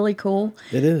that really cool?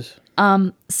 It is.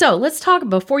 So let's talk,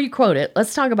 before you quote it,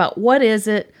 let's talk about what is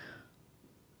it,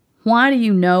 why do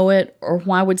you know it, or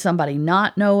why would somebody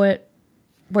not know it?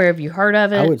 Where have you heard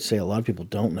of it? I would say a lot of people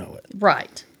don't know it.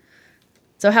 Right.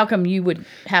 So how come you would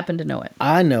happen to know it?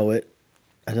 I know it.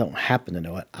 I don't happen to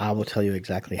know it. I will tell you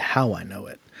exactly how I know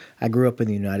it. I grew up in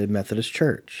the United Methodist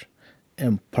Church,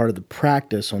 and part of the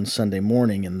practice on Sunday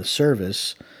morning in the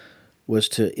service was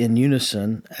to, in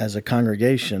unison, as a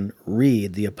congregation,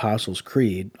 read the Apostles'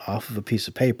 Creed off of a piece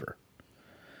of paper.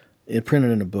 It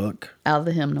printed in a book. Out of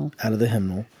the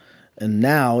hymnal. And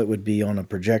now it would be on a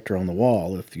projector on the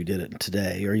wall if you did it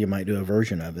today, or you might do a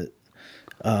version of it.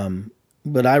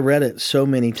 But I read it so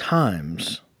many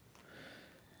times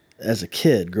as a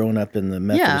kid growing up in the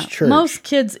Methodist church. Most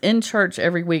kids in church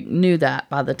every week knew that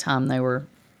by the time they were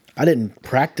I didn't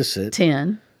practice it.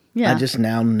 10. Yeah. I just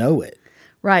now know it.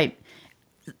 Right.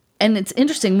 And it's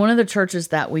interesting, one of the churches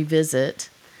that we visit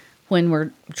when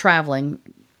we're traveling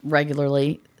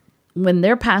regularly, when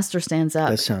their pastor stands up.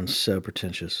 That sounds so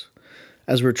pretentious.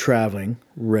 As we're traveling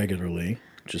regularly,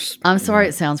 just... I'm sorry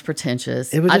it sounds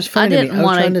pretentious. It was just funny to me. I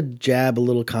was trying to to jab a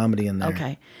little comedy in there.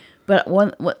 Okay. But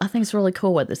what I think is really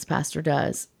cool what this pastor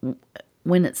does,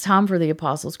 when it's time for the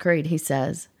Apostles' Creed, he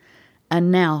says,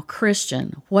 "And now,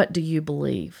 Christian, what do you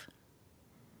believe?"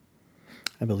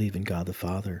 I believe in God the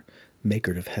Father,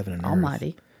 maker of heaven and earth.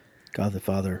 Almighty. God the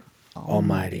Father,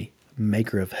 Almighty,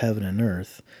 maker of heaven and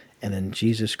earth, and in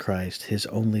Jesus Christ, his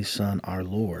only Son, our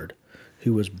Lord,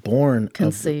 who was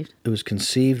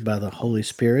conceived by the Holy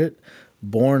Spirit,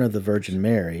 born of the Virgin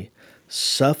Mary,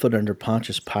 suffered under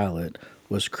Pontius Pilate,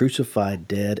 was crucified,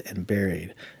 dead, and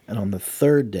buried. And on the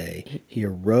third day he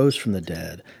arose from the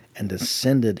dead and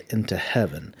descended into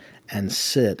heaven and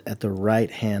sit at the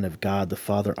right hand of God the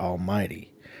Father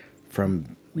Almighty,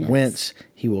 from whence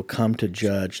he will come to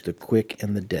judge the quick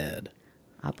and the dead.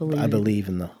 I believe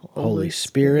in the Holy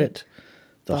Spirit,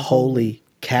 the Holy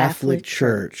Catholic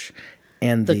Church,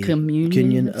 and the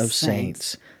communion of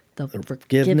saints, the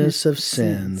forgiveness of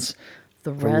sins,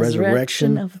 the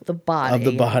resurrection of the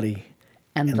body,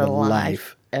 and the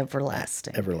life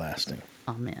everlasting.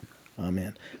 Amen.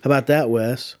 Amen. How about that,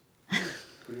 Wes?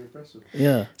 Pretty impressive.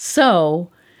 Yeah.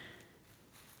 So,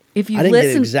 if you I didn't listen,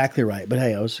 get it exactly right, but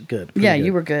hey, I was good. Pretty yeah, good.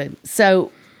 you were good.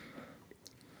 So,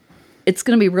 it's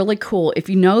going to be really cool. If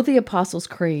you know the Apostles'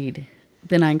 Creed,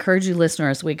 then I encourage you,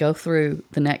 listeners, as we go through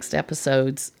the next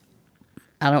episodes,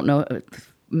 I don't know,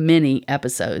 many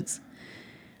episodes,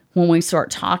 when we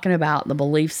start talking about the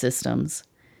belief systems,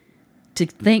 to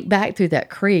think back through that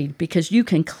creed, because you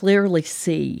can clearly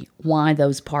see why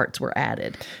those parts were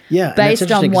added. Yeah, and based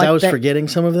that's interesting on because what I was forgetting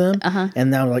some of them, and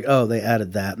now I'm like, oh, they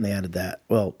added that and they added that.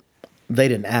 Well, they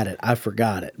didn't add it. I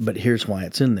forgot it, but here's why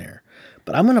it's in there.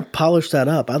 But I'm going to polish that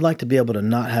up. I'd like to be able to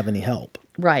not have any help.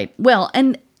 Right. Well,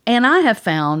 and I have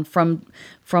found from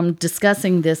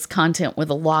discussing this content with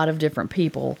a lot of different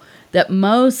people that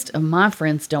most of my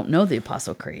friends don't know the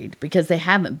Apostle Creed because they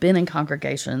haven't been in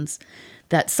congregations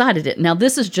that cited it. Now,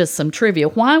 this is just some trivia.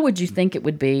 Why would you think it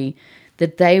would be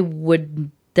that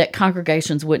that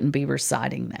congregations wouldn't be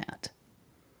reciting that?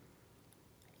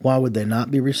 Why would they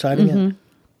not be reciting it?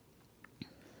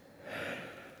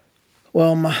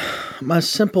 Well, my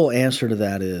simple answer to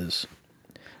that is,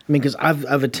 because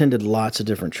I've attended lots of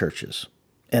different churches,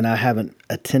 and I haven't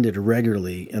attended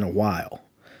regularly in a while,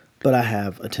 but I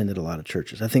have attended a lot of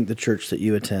churches. I think the church that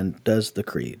you attend does the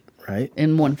creed, right?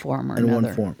 In one form or another. In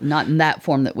one form. Not in that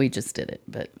form that we just did it,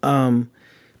 but...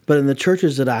 But in the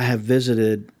churches that I have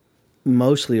visited,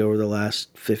 mostly over the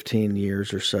last 15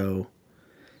 years or so,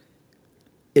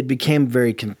 it became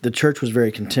the church was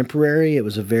very contemporary. It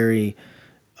was a very...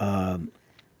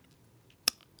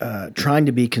 trying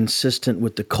to be consistent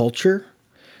with the culture.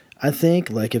 I think,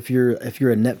 like if you're a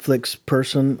Netflix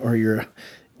person or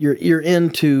you're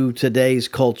into today's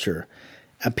culture,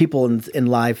 people in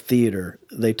live theater,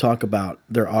 they talk about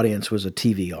their audience was a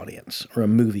TV audience or a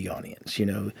movie audience. You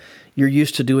know, you're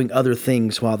used to doing other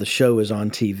things while the show is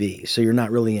on TV, so you're not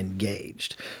really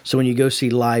engaged. So when you go see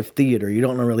live theater, you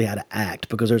don't know really how to act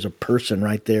because there's a person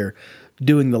right there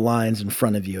doing the lines in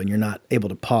front of you, and you're not able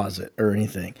to pause it or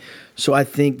anything. So I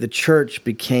think the church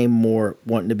became more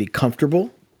wanting to be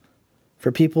comfortable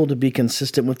for people to be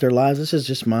consistent with their lives. This is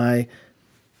just my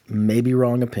maybe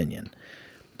wrong opinion.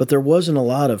 But there wasn't a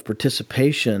lot of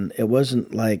participation. It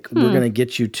wasn't like we're going to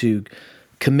get you to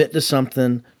commit to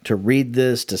something, to read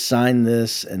this, to sign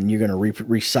this, and you're going to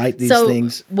recite these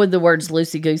things. So would the words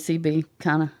loosey-goosey be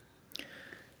kind of...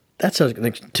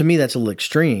 To me, that's a little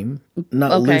extreme.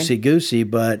 Not loosey-goosey,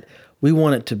 but we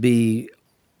want it to be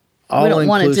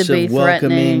all-inclusive,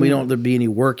 welcoming. We don't want there to be any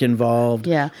work involved.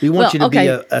 Yeah. We want you to be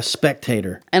a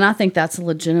spectator. And I think that's a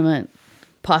legitimate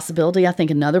possibility. I think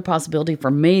another possibility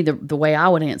for me, the way I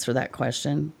would answer that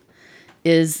question,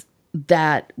 is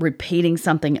that repeating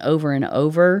something over and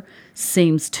over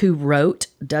seems too rote,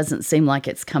 doesn't seem like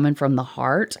it's coming from the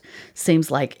heart, seems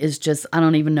like it's just, I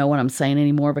don't even know what I'm saying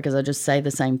anymore because I just say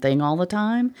the same thing all the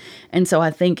time. And so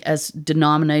I think as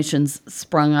denominations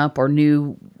sprung up or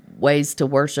new ways to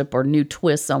worship or new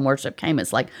twists on worship came,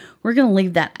 it's like, we're going to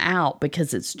leave that out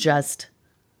because it's just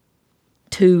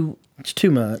it's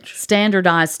too much.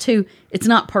 Standardized too. It's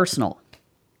not personal.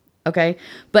 Okay?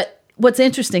 But what's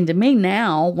interesting to me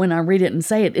now when I read it and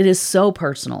say it, it is so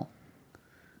personal.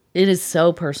 It is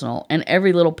so personal, and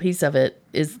every little piece of it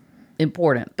is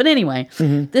important. But anyway,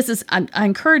 this is, I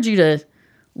encourage you to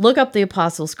look up the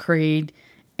Apostles' Creed,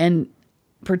 and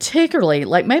particularly,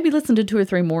 like, maybe listen to 2 or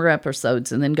 3 more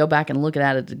episodes and then go back and look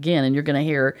at it again, and you're going to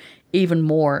hear even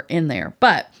more in there.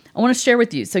 But I want to share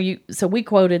with you. So we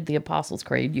quoted the Apostles'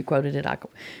 Creed. You quoted it. I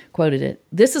quoted it.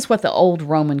 This is what the old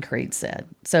Roman Creed said.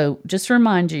 So just to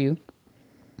remind you,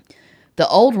 the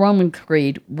old Roman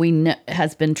Creed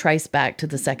has been traced back to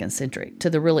the 2nd century, to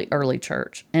the really early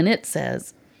church. And it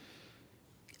says,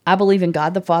 I believe in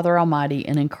God the Father Almighty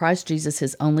and in Christ Jesus,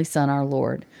 his only Son, our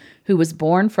Lord, who was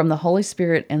born from the Holy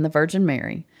Spirit and the Virgin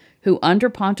Mary, who under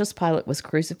Pontius Pilate was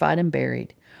crucified and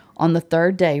buried, on the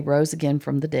 3rd day rose again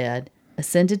from the dead,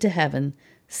 ascended to heaven,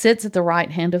 sits at the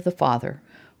right hand of the Father,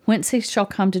 whence he shall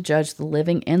come to judge the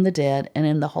living and the dead, and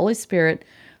in the Holy Spirit,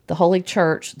 the Holy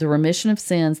Church, the remission of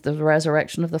sins, the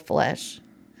resurrection of the flesh,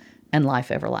 and life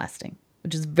everlasting,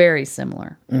 which is very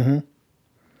similar. Mm-hmm.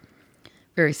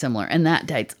 Very similar. And that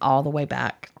dates all the way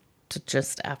back to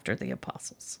just after the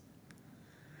apostles,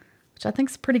 which I think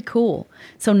is pretty cool.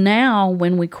 So now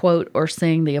when we quote or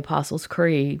sing the Apostles'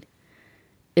 Creed,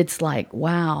 it's like,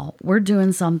 wow, we're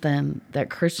doing something that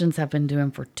Christians have been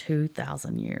doing for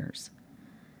 2,000 years.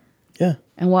 Yeah.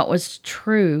 And what was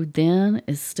true then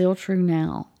is still true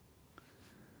now.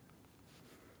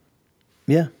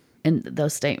 Yeah. In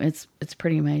those statements, it's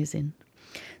pretty amazing.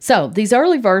 So these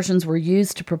early versions were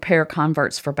used to prepare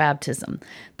converts for baptism.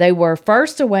 They were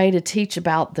first a way to teach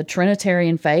about the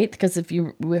Trinitarian faith, because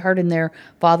we heard in there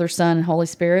Father, Son, and Holy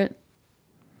Spirit,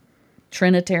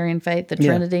 Trinitarian faith, the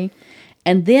Trinity.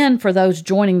 And then for those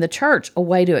joining the church, a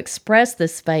way to express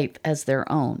this faith as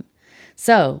their own.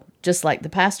 So, just like the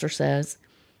pastor says,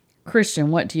 Christian,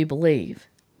 what do you believe?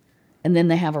 And then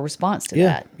they have a response to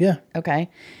that. Yeah. Okay.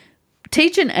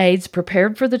 Teaching aids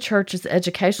prepared for the church's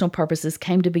educational purposes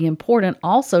came to be important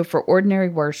also for ordinary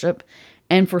worship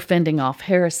and for fending off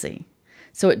heresy.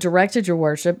 So it directed your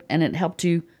worship and it helped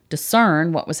you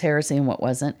discern what was heresy and what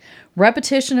wasn't.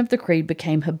 Repetition of the creed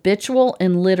became habitual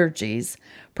in liturgies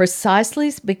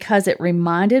precisely because it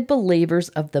reminded believers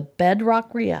of the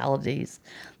bedrock realities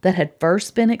that had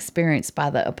first been experienced by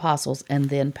the apostles and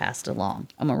then passed along.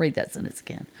 I'm going to read that sentence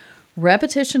again.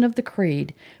 Repetition of the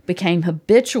creed became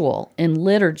habitual in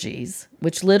liturgies,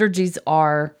 which liturgies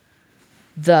are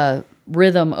the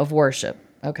rhythm of worship,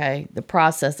 okay, the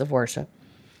process of worship,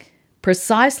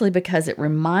 precisely because it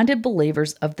reminded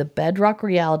believers of the bedrock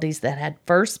realities that had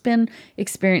first been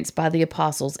experienced by the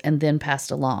apostles and then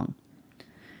passed along.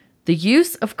 The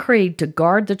use of creed to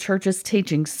guard the church's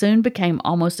teaching soon became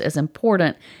almost as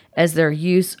important as their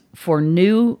use for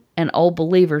new and old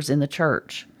believers in the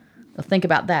church. Now think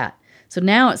about that. So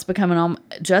now it's becoming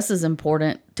just as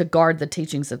important to guard the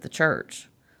teachings of the church.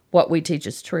 What we teach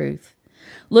is truth.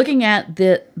 Looking at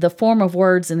the form of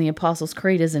words in the Apostles'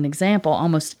 Creed as an example,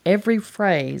 almost every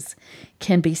phrase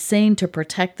can be seen to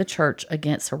protect the church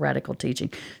against heretical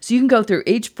teaching. So you can go through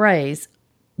each phrase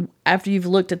after you've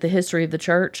looked at the history of the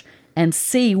church and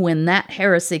see when that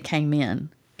heresy came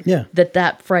in. Yeah.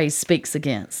 That phrase speaks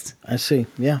against. I see.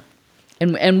 Yeah.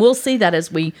 And we'll see that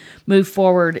as we move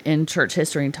forward in church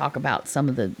history and talk about some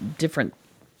of the different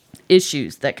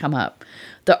issues that come up.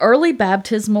 The early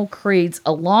baptismal creeds,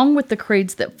 along with the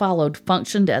creeds that followed,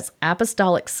 functioned as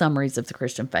apostolic summaries of the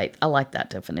Christian faith. I like that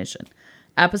definition.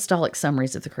 Apostolic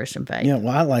summaries of the Christian faith. Yeah,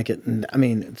 well, I like it. And I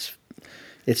mean,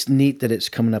 it's neat that it's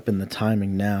coming up in the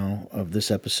timing now of this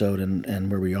episode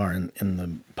and where we are in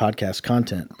the podcast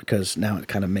content, because now it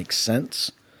kind of makes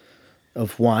sense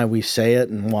of why we say it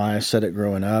and why I said it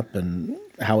growing up and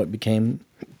how it became,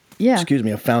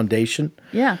 a foundation.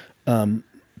 Yeah.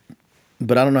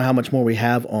 But I don't know how much more we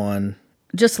have on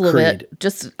just a little creed.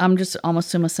 bit. I'm just almost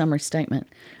to my summary statement.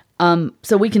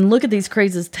 So we can look at these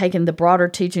creeds as taking the broader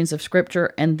teachings of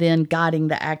Scripture and then guiding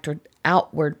the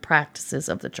outward practices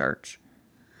of the church.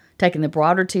 Taking the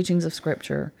broader teachings of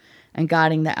Scripture and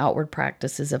guiding the outward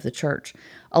practices of the church.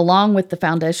 Along with the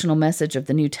foundational message of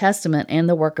the New Testament and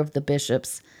the work of the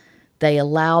bishops, they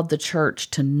allowed the church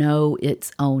to know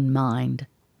its own mind.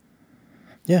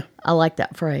 Yeah. I like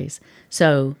that phrase.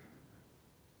 So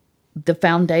the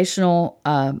foundational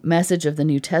message of the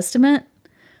New Testament,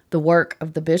 the work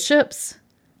of the bishops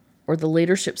or the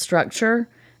leadership structure,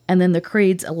 and then the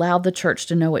creeds allowed the church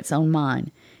to know its own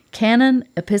mind. Canon,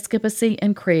 episcopacy,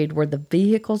 and creed were the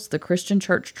vehicles the Christian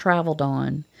church traveled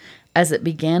on as it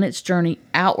began its journey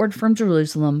outward from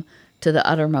Jerusalem to the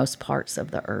uttermost parts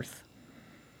of the earth.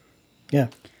 Yeah.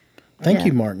 Thank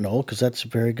you, Mark Knoll, because that's a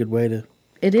very good way to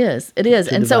It is. And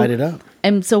divide it up.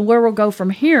 And so where we'll go from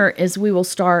here is we will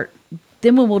start,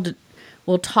 then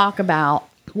we'll talk about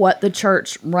what the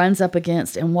church runs up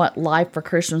against and what life for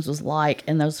Christians was like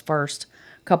in those first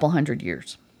couple hundred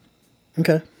years.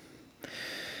 Okay.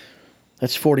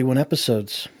 That's 41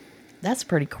 episodes. That's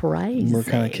pretty crazy. We're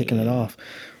kind of kicking it off.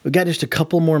 We've got just a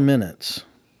couple more minutes,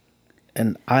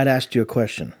 and I'd asked you a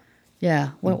question. Yeah,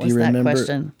 what was that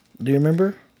question? Do you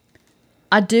remember?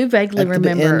 I do vaguely remember.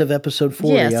 At the end of episode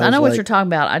 40. Yes, I know what you're talking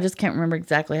about. I just can't remember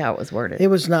exactly how it was worded. I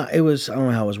don't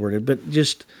know how it was worded, but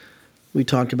just, we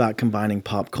talked about combining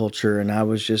pop culture, and I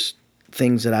was just,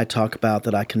 things that I talk about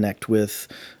that I connect with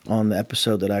on the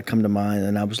episode that I come to mind,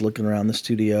 and I was looking around the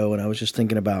studio, and I was just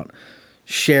thinking about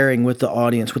sharing with the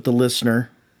audience, with the listener,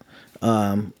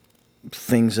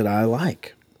 things that I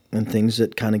like and things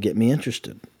that kind of get me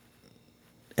interested.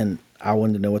 And I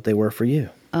wanted to know what they were for you.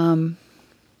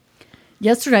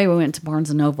 Yesterday we went to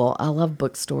Barnes & Noble. I love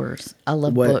bookstores. I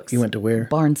love books. You went to where?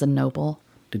 Barnes & Noble.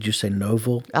 Did you say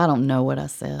Novel? I don't know what I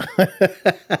said.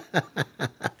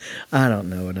 I don't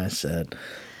know what I said.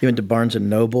 You went to Barnes &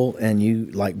 Noble and you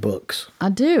like books. I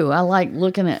do. I like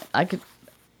looking at, I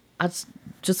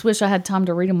just wish I had time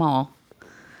to read them all.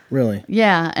 Really?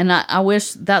 Yeah, and I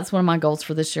wish that's one of my goals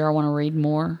for this year. I want to read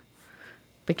more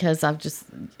because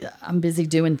I'm busy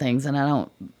doing things and I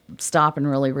don't stop and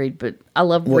really read. But I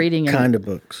love reading. What kind of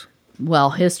books?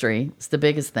 Well, history is the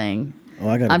biggest thing. Oh,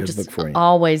 I got a I'm good just book for you.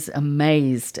 always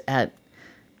amazed at.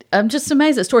 I'm just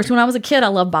amazed at stories. When I was a kid, I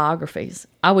loved biographies.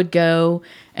 I would go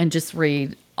and just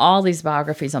read all these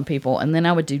biographies on people, and then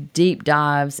I would do deep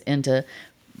dives into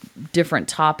different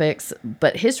topics,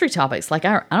 but history topics. Like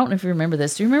I don't know if you remember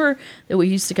this. Do you remember that we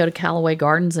used to go to Callaway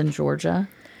Gardens in Georgia?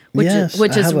 Yes,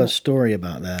 I have a story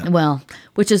about that. Well,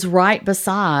 which is right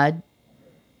beside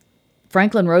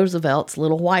Franklin Roosevelt's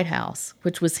little White House,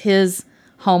 which was his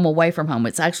home away from home.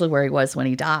 It's actually where he was when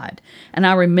he died. And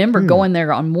I remember going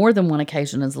there on more than one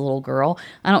occasion as a little girl.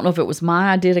 I don't know if it was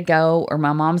my idea to go or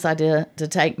my mom's idea to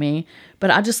take me, but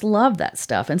I just love that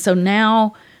stuff. And so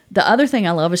now the other thing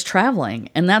I love is traveling.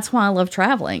 And that's why I love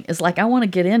traveling. Is like I want to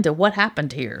get into what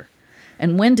happened here.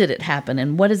 And when did it happen?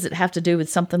 And what does it have to do with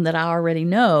something that I already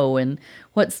know? And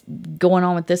what's going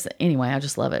on with this? Anyway, I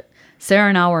just love it. Sarah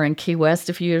and I were in Key West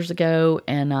a few years ago,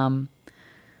 and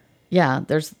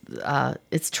there's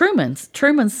it's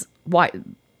Truman's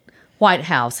White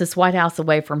House. His White House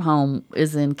away from home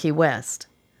is in Key West,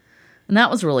 and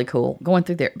that was really cool going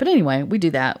through there. But anyway, we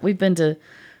do that. We've been to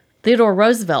Theodore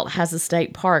Roosevelt has a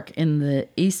state park in the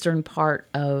western part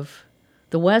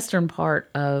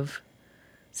of.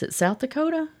 Is it South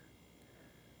Dakota?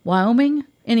 Wyoming?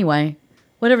 Anyway,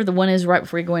 whatever the one is right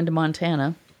before you go into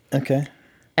Montana. Okay.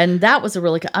 And that was a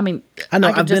really, I know.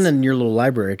 I've been in your little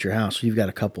library at your house. You've got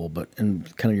a couple, but in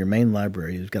kind of your main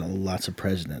library, you've got lots of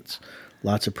presidents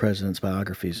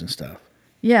biographies and stuff.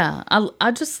 Yeah.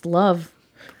 I just love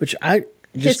Which I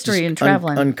history and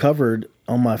traveling. Uncovered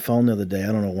on my phone the other day. I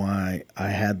don't know why I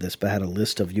had this, but I had a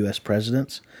list of U.S.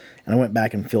 presidents. And I went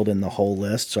back and filled in the whole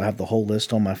list. So I have the whole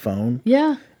list on my phone.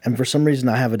 Yeah. And for some reason,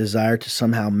 I have a desire to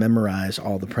somehow memorize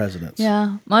all the presidents.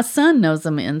 Yeah. My son knows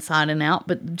them inside and out,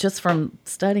 but just from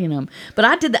studying them. But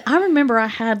I did that. I remember I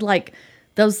had like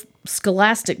those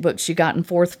scholastic books you got in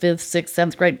 4th, 5th, 6th,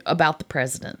 7th grade about the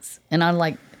presidents. And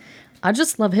I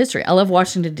just love history. I love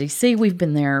Washington, D.C. We've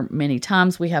been there many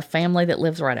times. We have family that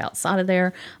lives right outside of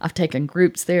there. I've taken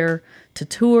groups there to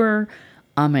tour.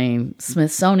 I mean,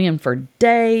 Smithsonian for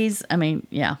days. I mean,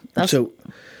 yeah. So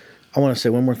I want to say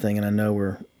one more thing, and I know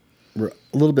we're a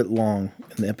little bit long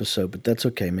in the episode, but that's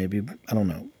okay. Maybe, I don't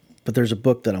know. But there's a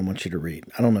book that I want you to read.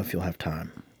 I don't know if you'll have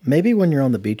time. Maybe when you're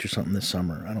on the beach or something this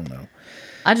summer. I don't know.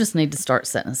 I just need to start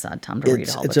setting aside time to read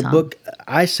all the time. It's a book.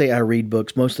 I say I read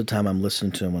books. Most of the time I'm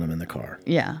listening to them when I'm in the car.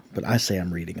 Yeah. But I say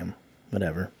I'm reading them.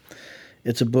 Whatever.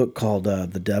 It's a book called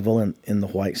The Devil in the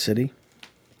White City.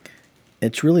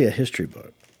 It's really a history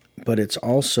book, but it's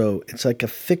like a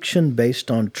fiction based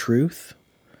on truth.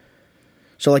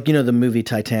 So like, the movie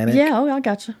Titanic? Yeah, I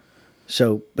gotcha.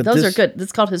 So, but those are good.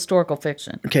 It's called historical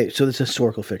fiction. Okay, so it's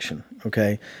historical fiction,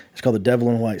 okay? It's called The Devil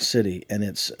in White City, and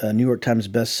it's a New York Times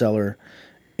bestseller,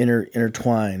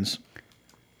 intertwines.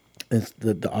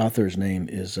 The author's name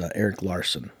is Eric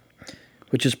Larson,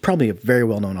 which is probably a very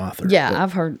well-known author. Yeah,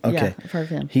 I've heard of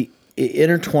him. It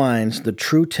intertwines the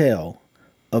true tale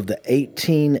of the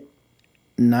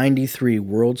 1893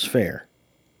 World's Fair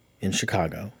in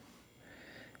Chicago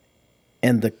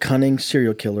and the cunning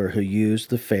serial killer who used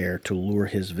the fair to lure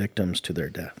his victims to their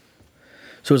death.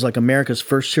 So it was like America's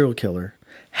first serial killer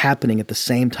happening at the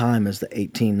same time as the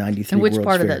 1893 And which World's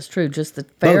part Fair. of that's true? Just the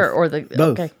fair Both. or the...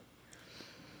 Both. Okay.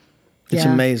 It's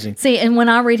amazing. See, and when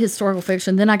I read historical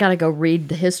fiction, then I got to go read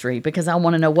the history because I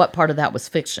want to know what part of that was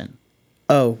fiction.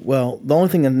 Oh, well, the only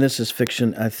thing in this is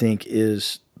fiction, I think,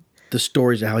 is the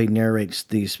stories of how he narrates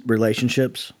these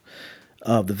relationships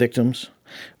of the victims.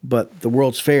 But the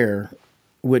World's Fair,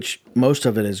 which most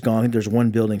of it is gone. I think there's one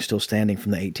building still standing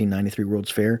from the 1893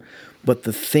 World's Fair. But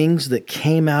the things that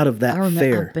came out of that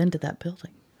fair... I've been to that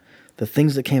building. The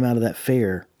things that came out of that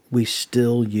fair, we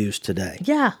still use today.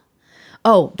 Yeah.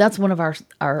 Oh, that's one of our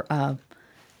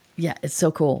it's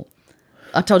so cool.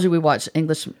 I told you we watch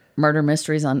English murder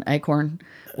mysteries on Acorn.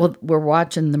 Well, we're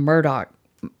watching the Murdoch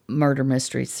murder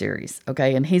mystery series,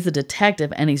 okay? And he's a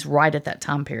detective, and he's right at that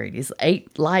time period. He's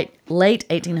late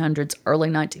 1800s, early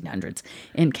 1900s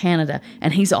in Canada,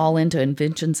 and he's all into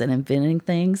inventions and inventing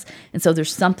things. And so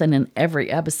there's something in every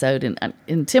episode.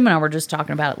 And Tim and I were just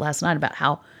talking about it last night about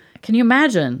how, can you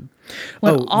imagine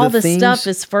when all this stuff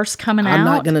is first coming out? I'm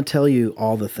not going to tell you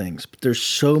all the things, but there's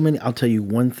so many. I'll tell you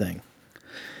one thing.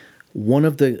 One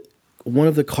of the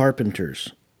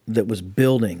carpenters that was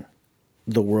building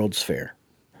the World's Fair,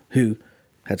 who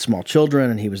had small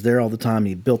children, and he was there all the time.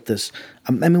 He built this.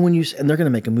 I mean, and they're going to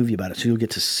make a movie about it, so you'll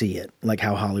get to see it, like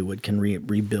how Hollywood can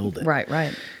rebuild it.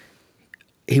 Right.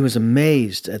 He was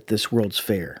amazed at this World's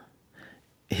Fair.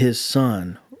 His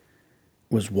son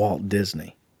was Walt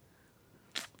Disney.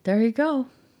 There you go.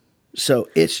 So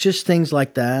it's just things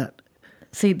like that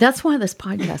See, that's why this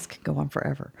podcast can go on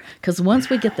forever. Because once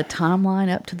we get the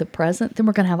timeline up to the present, then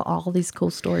we're going to have all these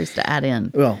cool stories to add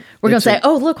in. Well, we're going to say,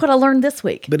 "Oh, look what I learned this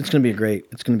week." But it's going to be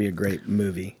a great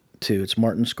movie too. It's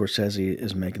Martin Scorsese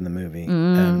is making the movie,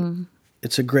 and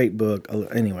it's a great book.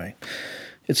 Anyway,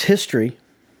 it's history,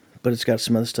 but it's got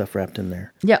some other stuff wrapped in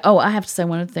there. Yeah. Oh, I have to say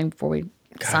one other thing before we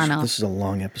sign off. This is a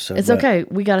long episode. It's okay.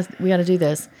 We got to do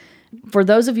this. For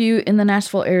those of you in the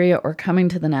Nashville area or coming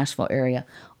to the Nashville area,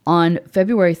 on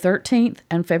February 13th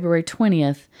and February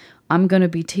 20th, I'm going to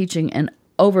be teaching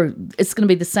it's going to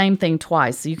be the same thing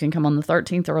twice. So you can come on the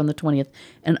 13th or on the 20th,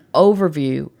 an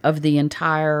overview of the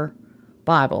entire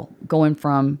Bible, going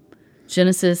from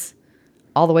Genesis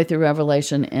all the way through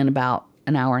Revelation in about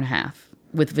an hour and a half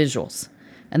with visuals.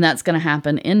 And that's going to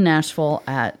happen in Nashville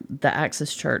at the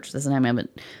Access Church. That's the name of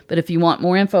it. But if you want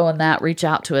more info on that, reach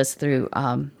out to us through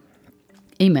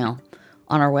email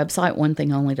on our website,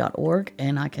 onethingonly.org,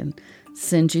 and I can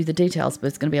send you the details. But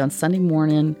it's going to be on Sunday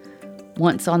morning,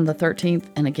 once on the 13th,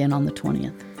 and again on the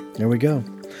 20th. There we go.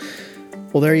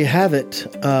 Well, there you have it.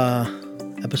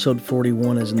 Episode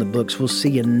 41 is in the books. We'll see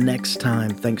you next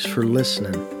time. Thanks for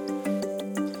listening.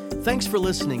 Thanks for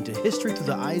listening to History Through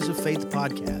the Eyes of Faith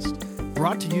podcast,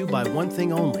 brought to you by One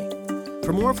Thing Only.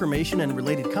 For more information and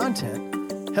related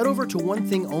content, head over to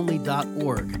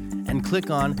onethingonly.org and click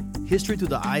on History Through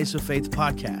the Eyes of Faith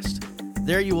podcast.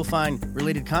 There you will find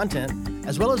related content,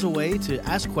 as well as a way to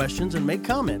ask questions and make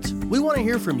comments. We want to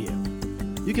hear from you.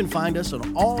 You can find us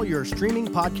on all your streaming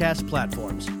podcast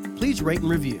platforms. Please rate and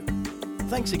review.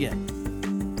 Thanks again.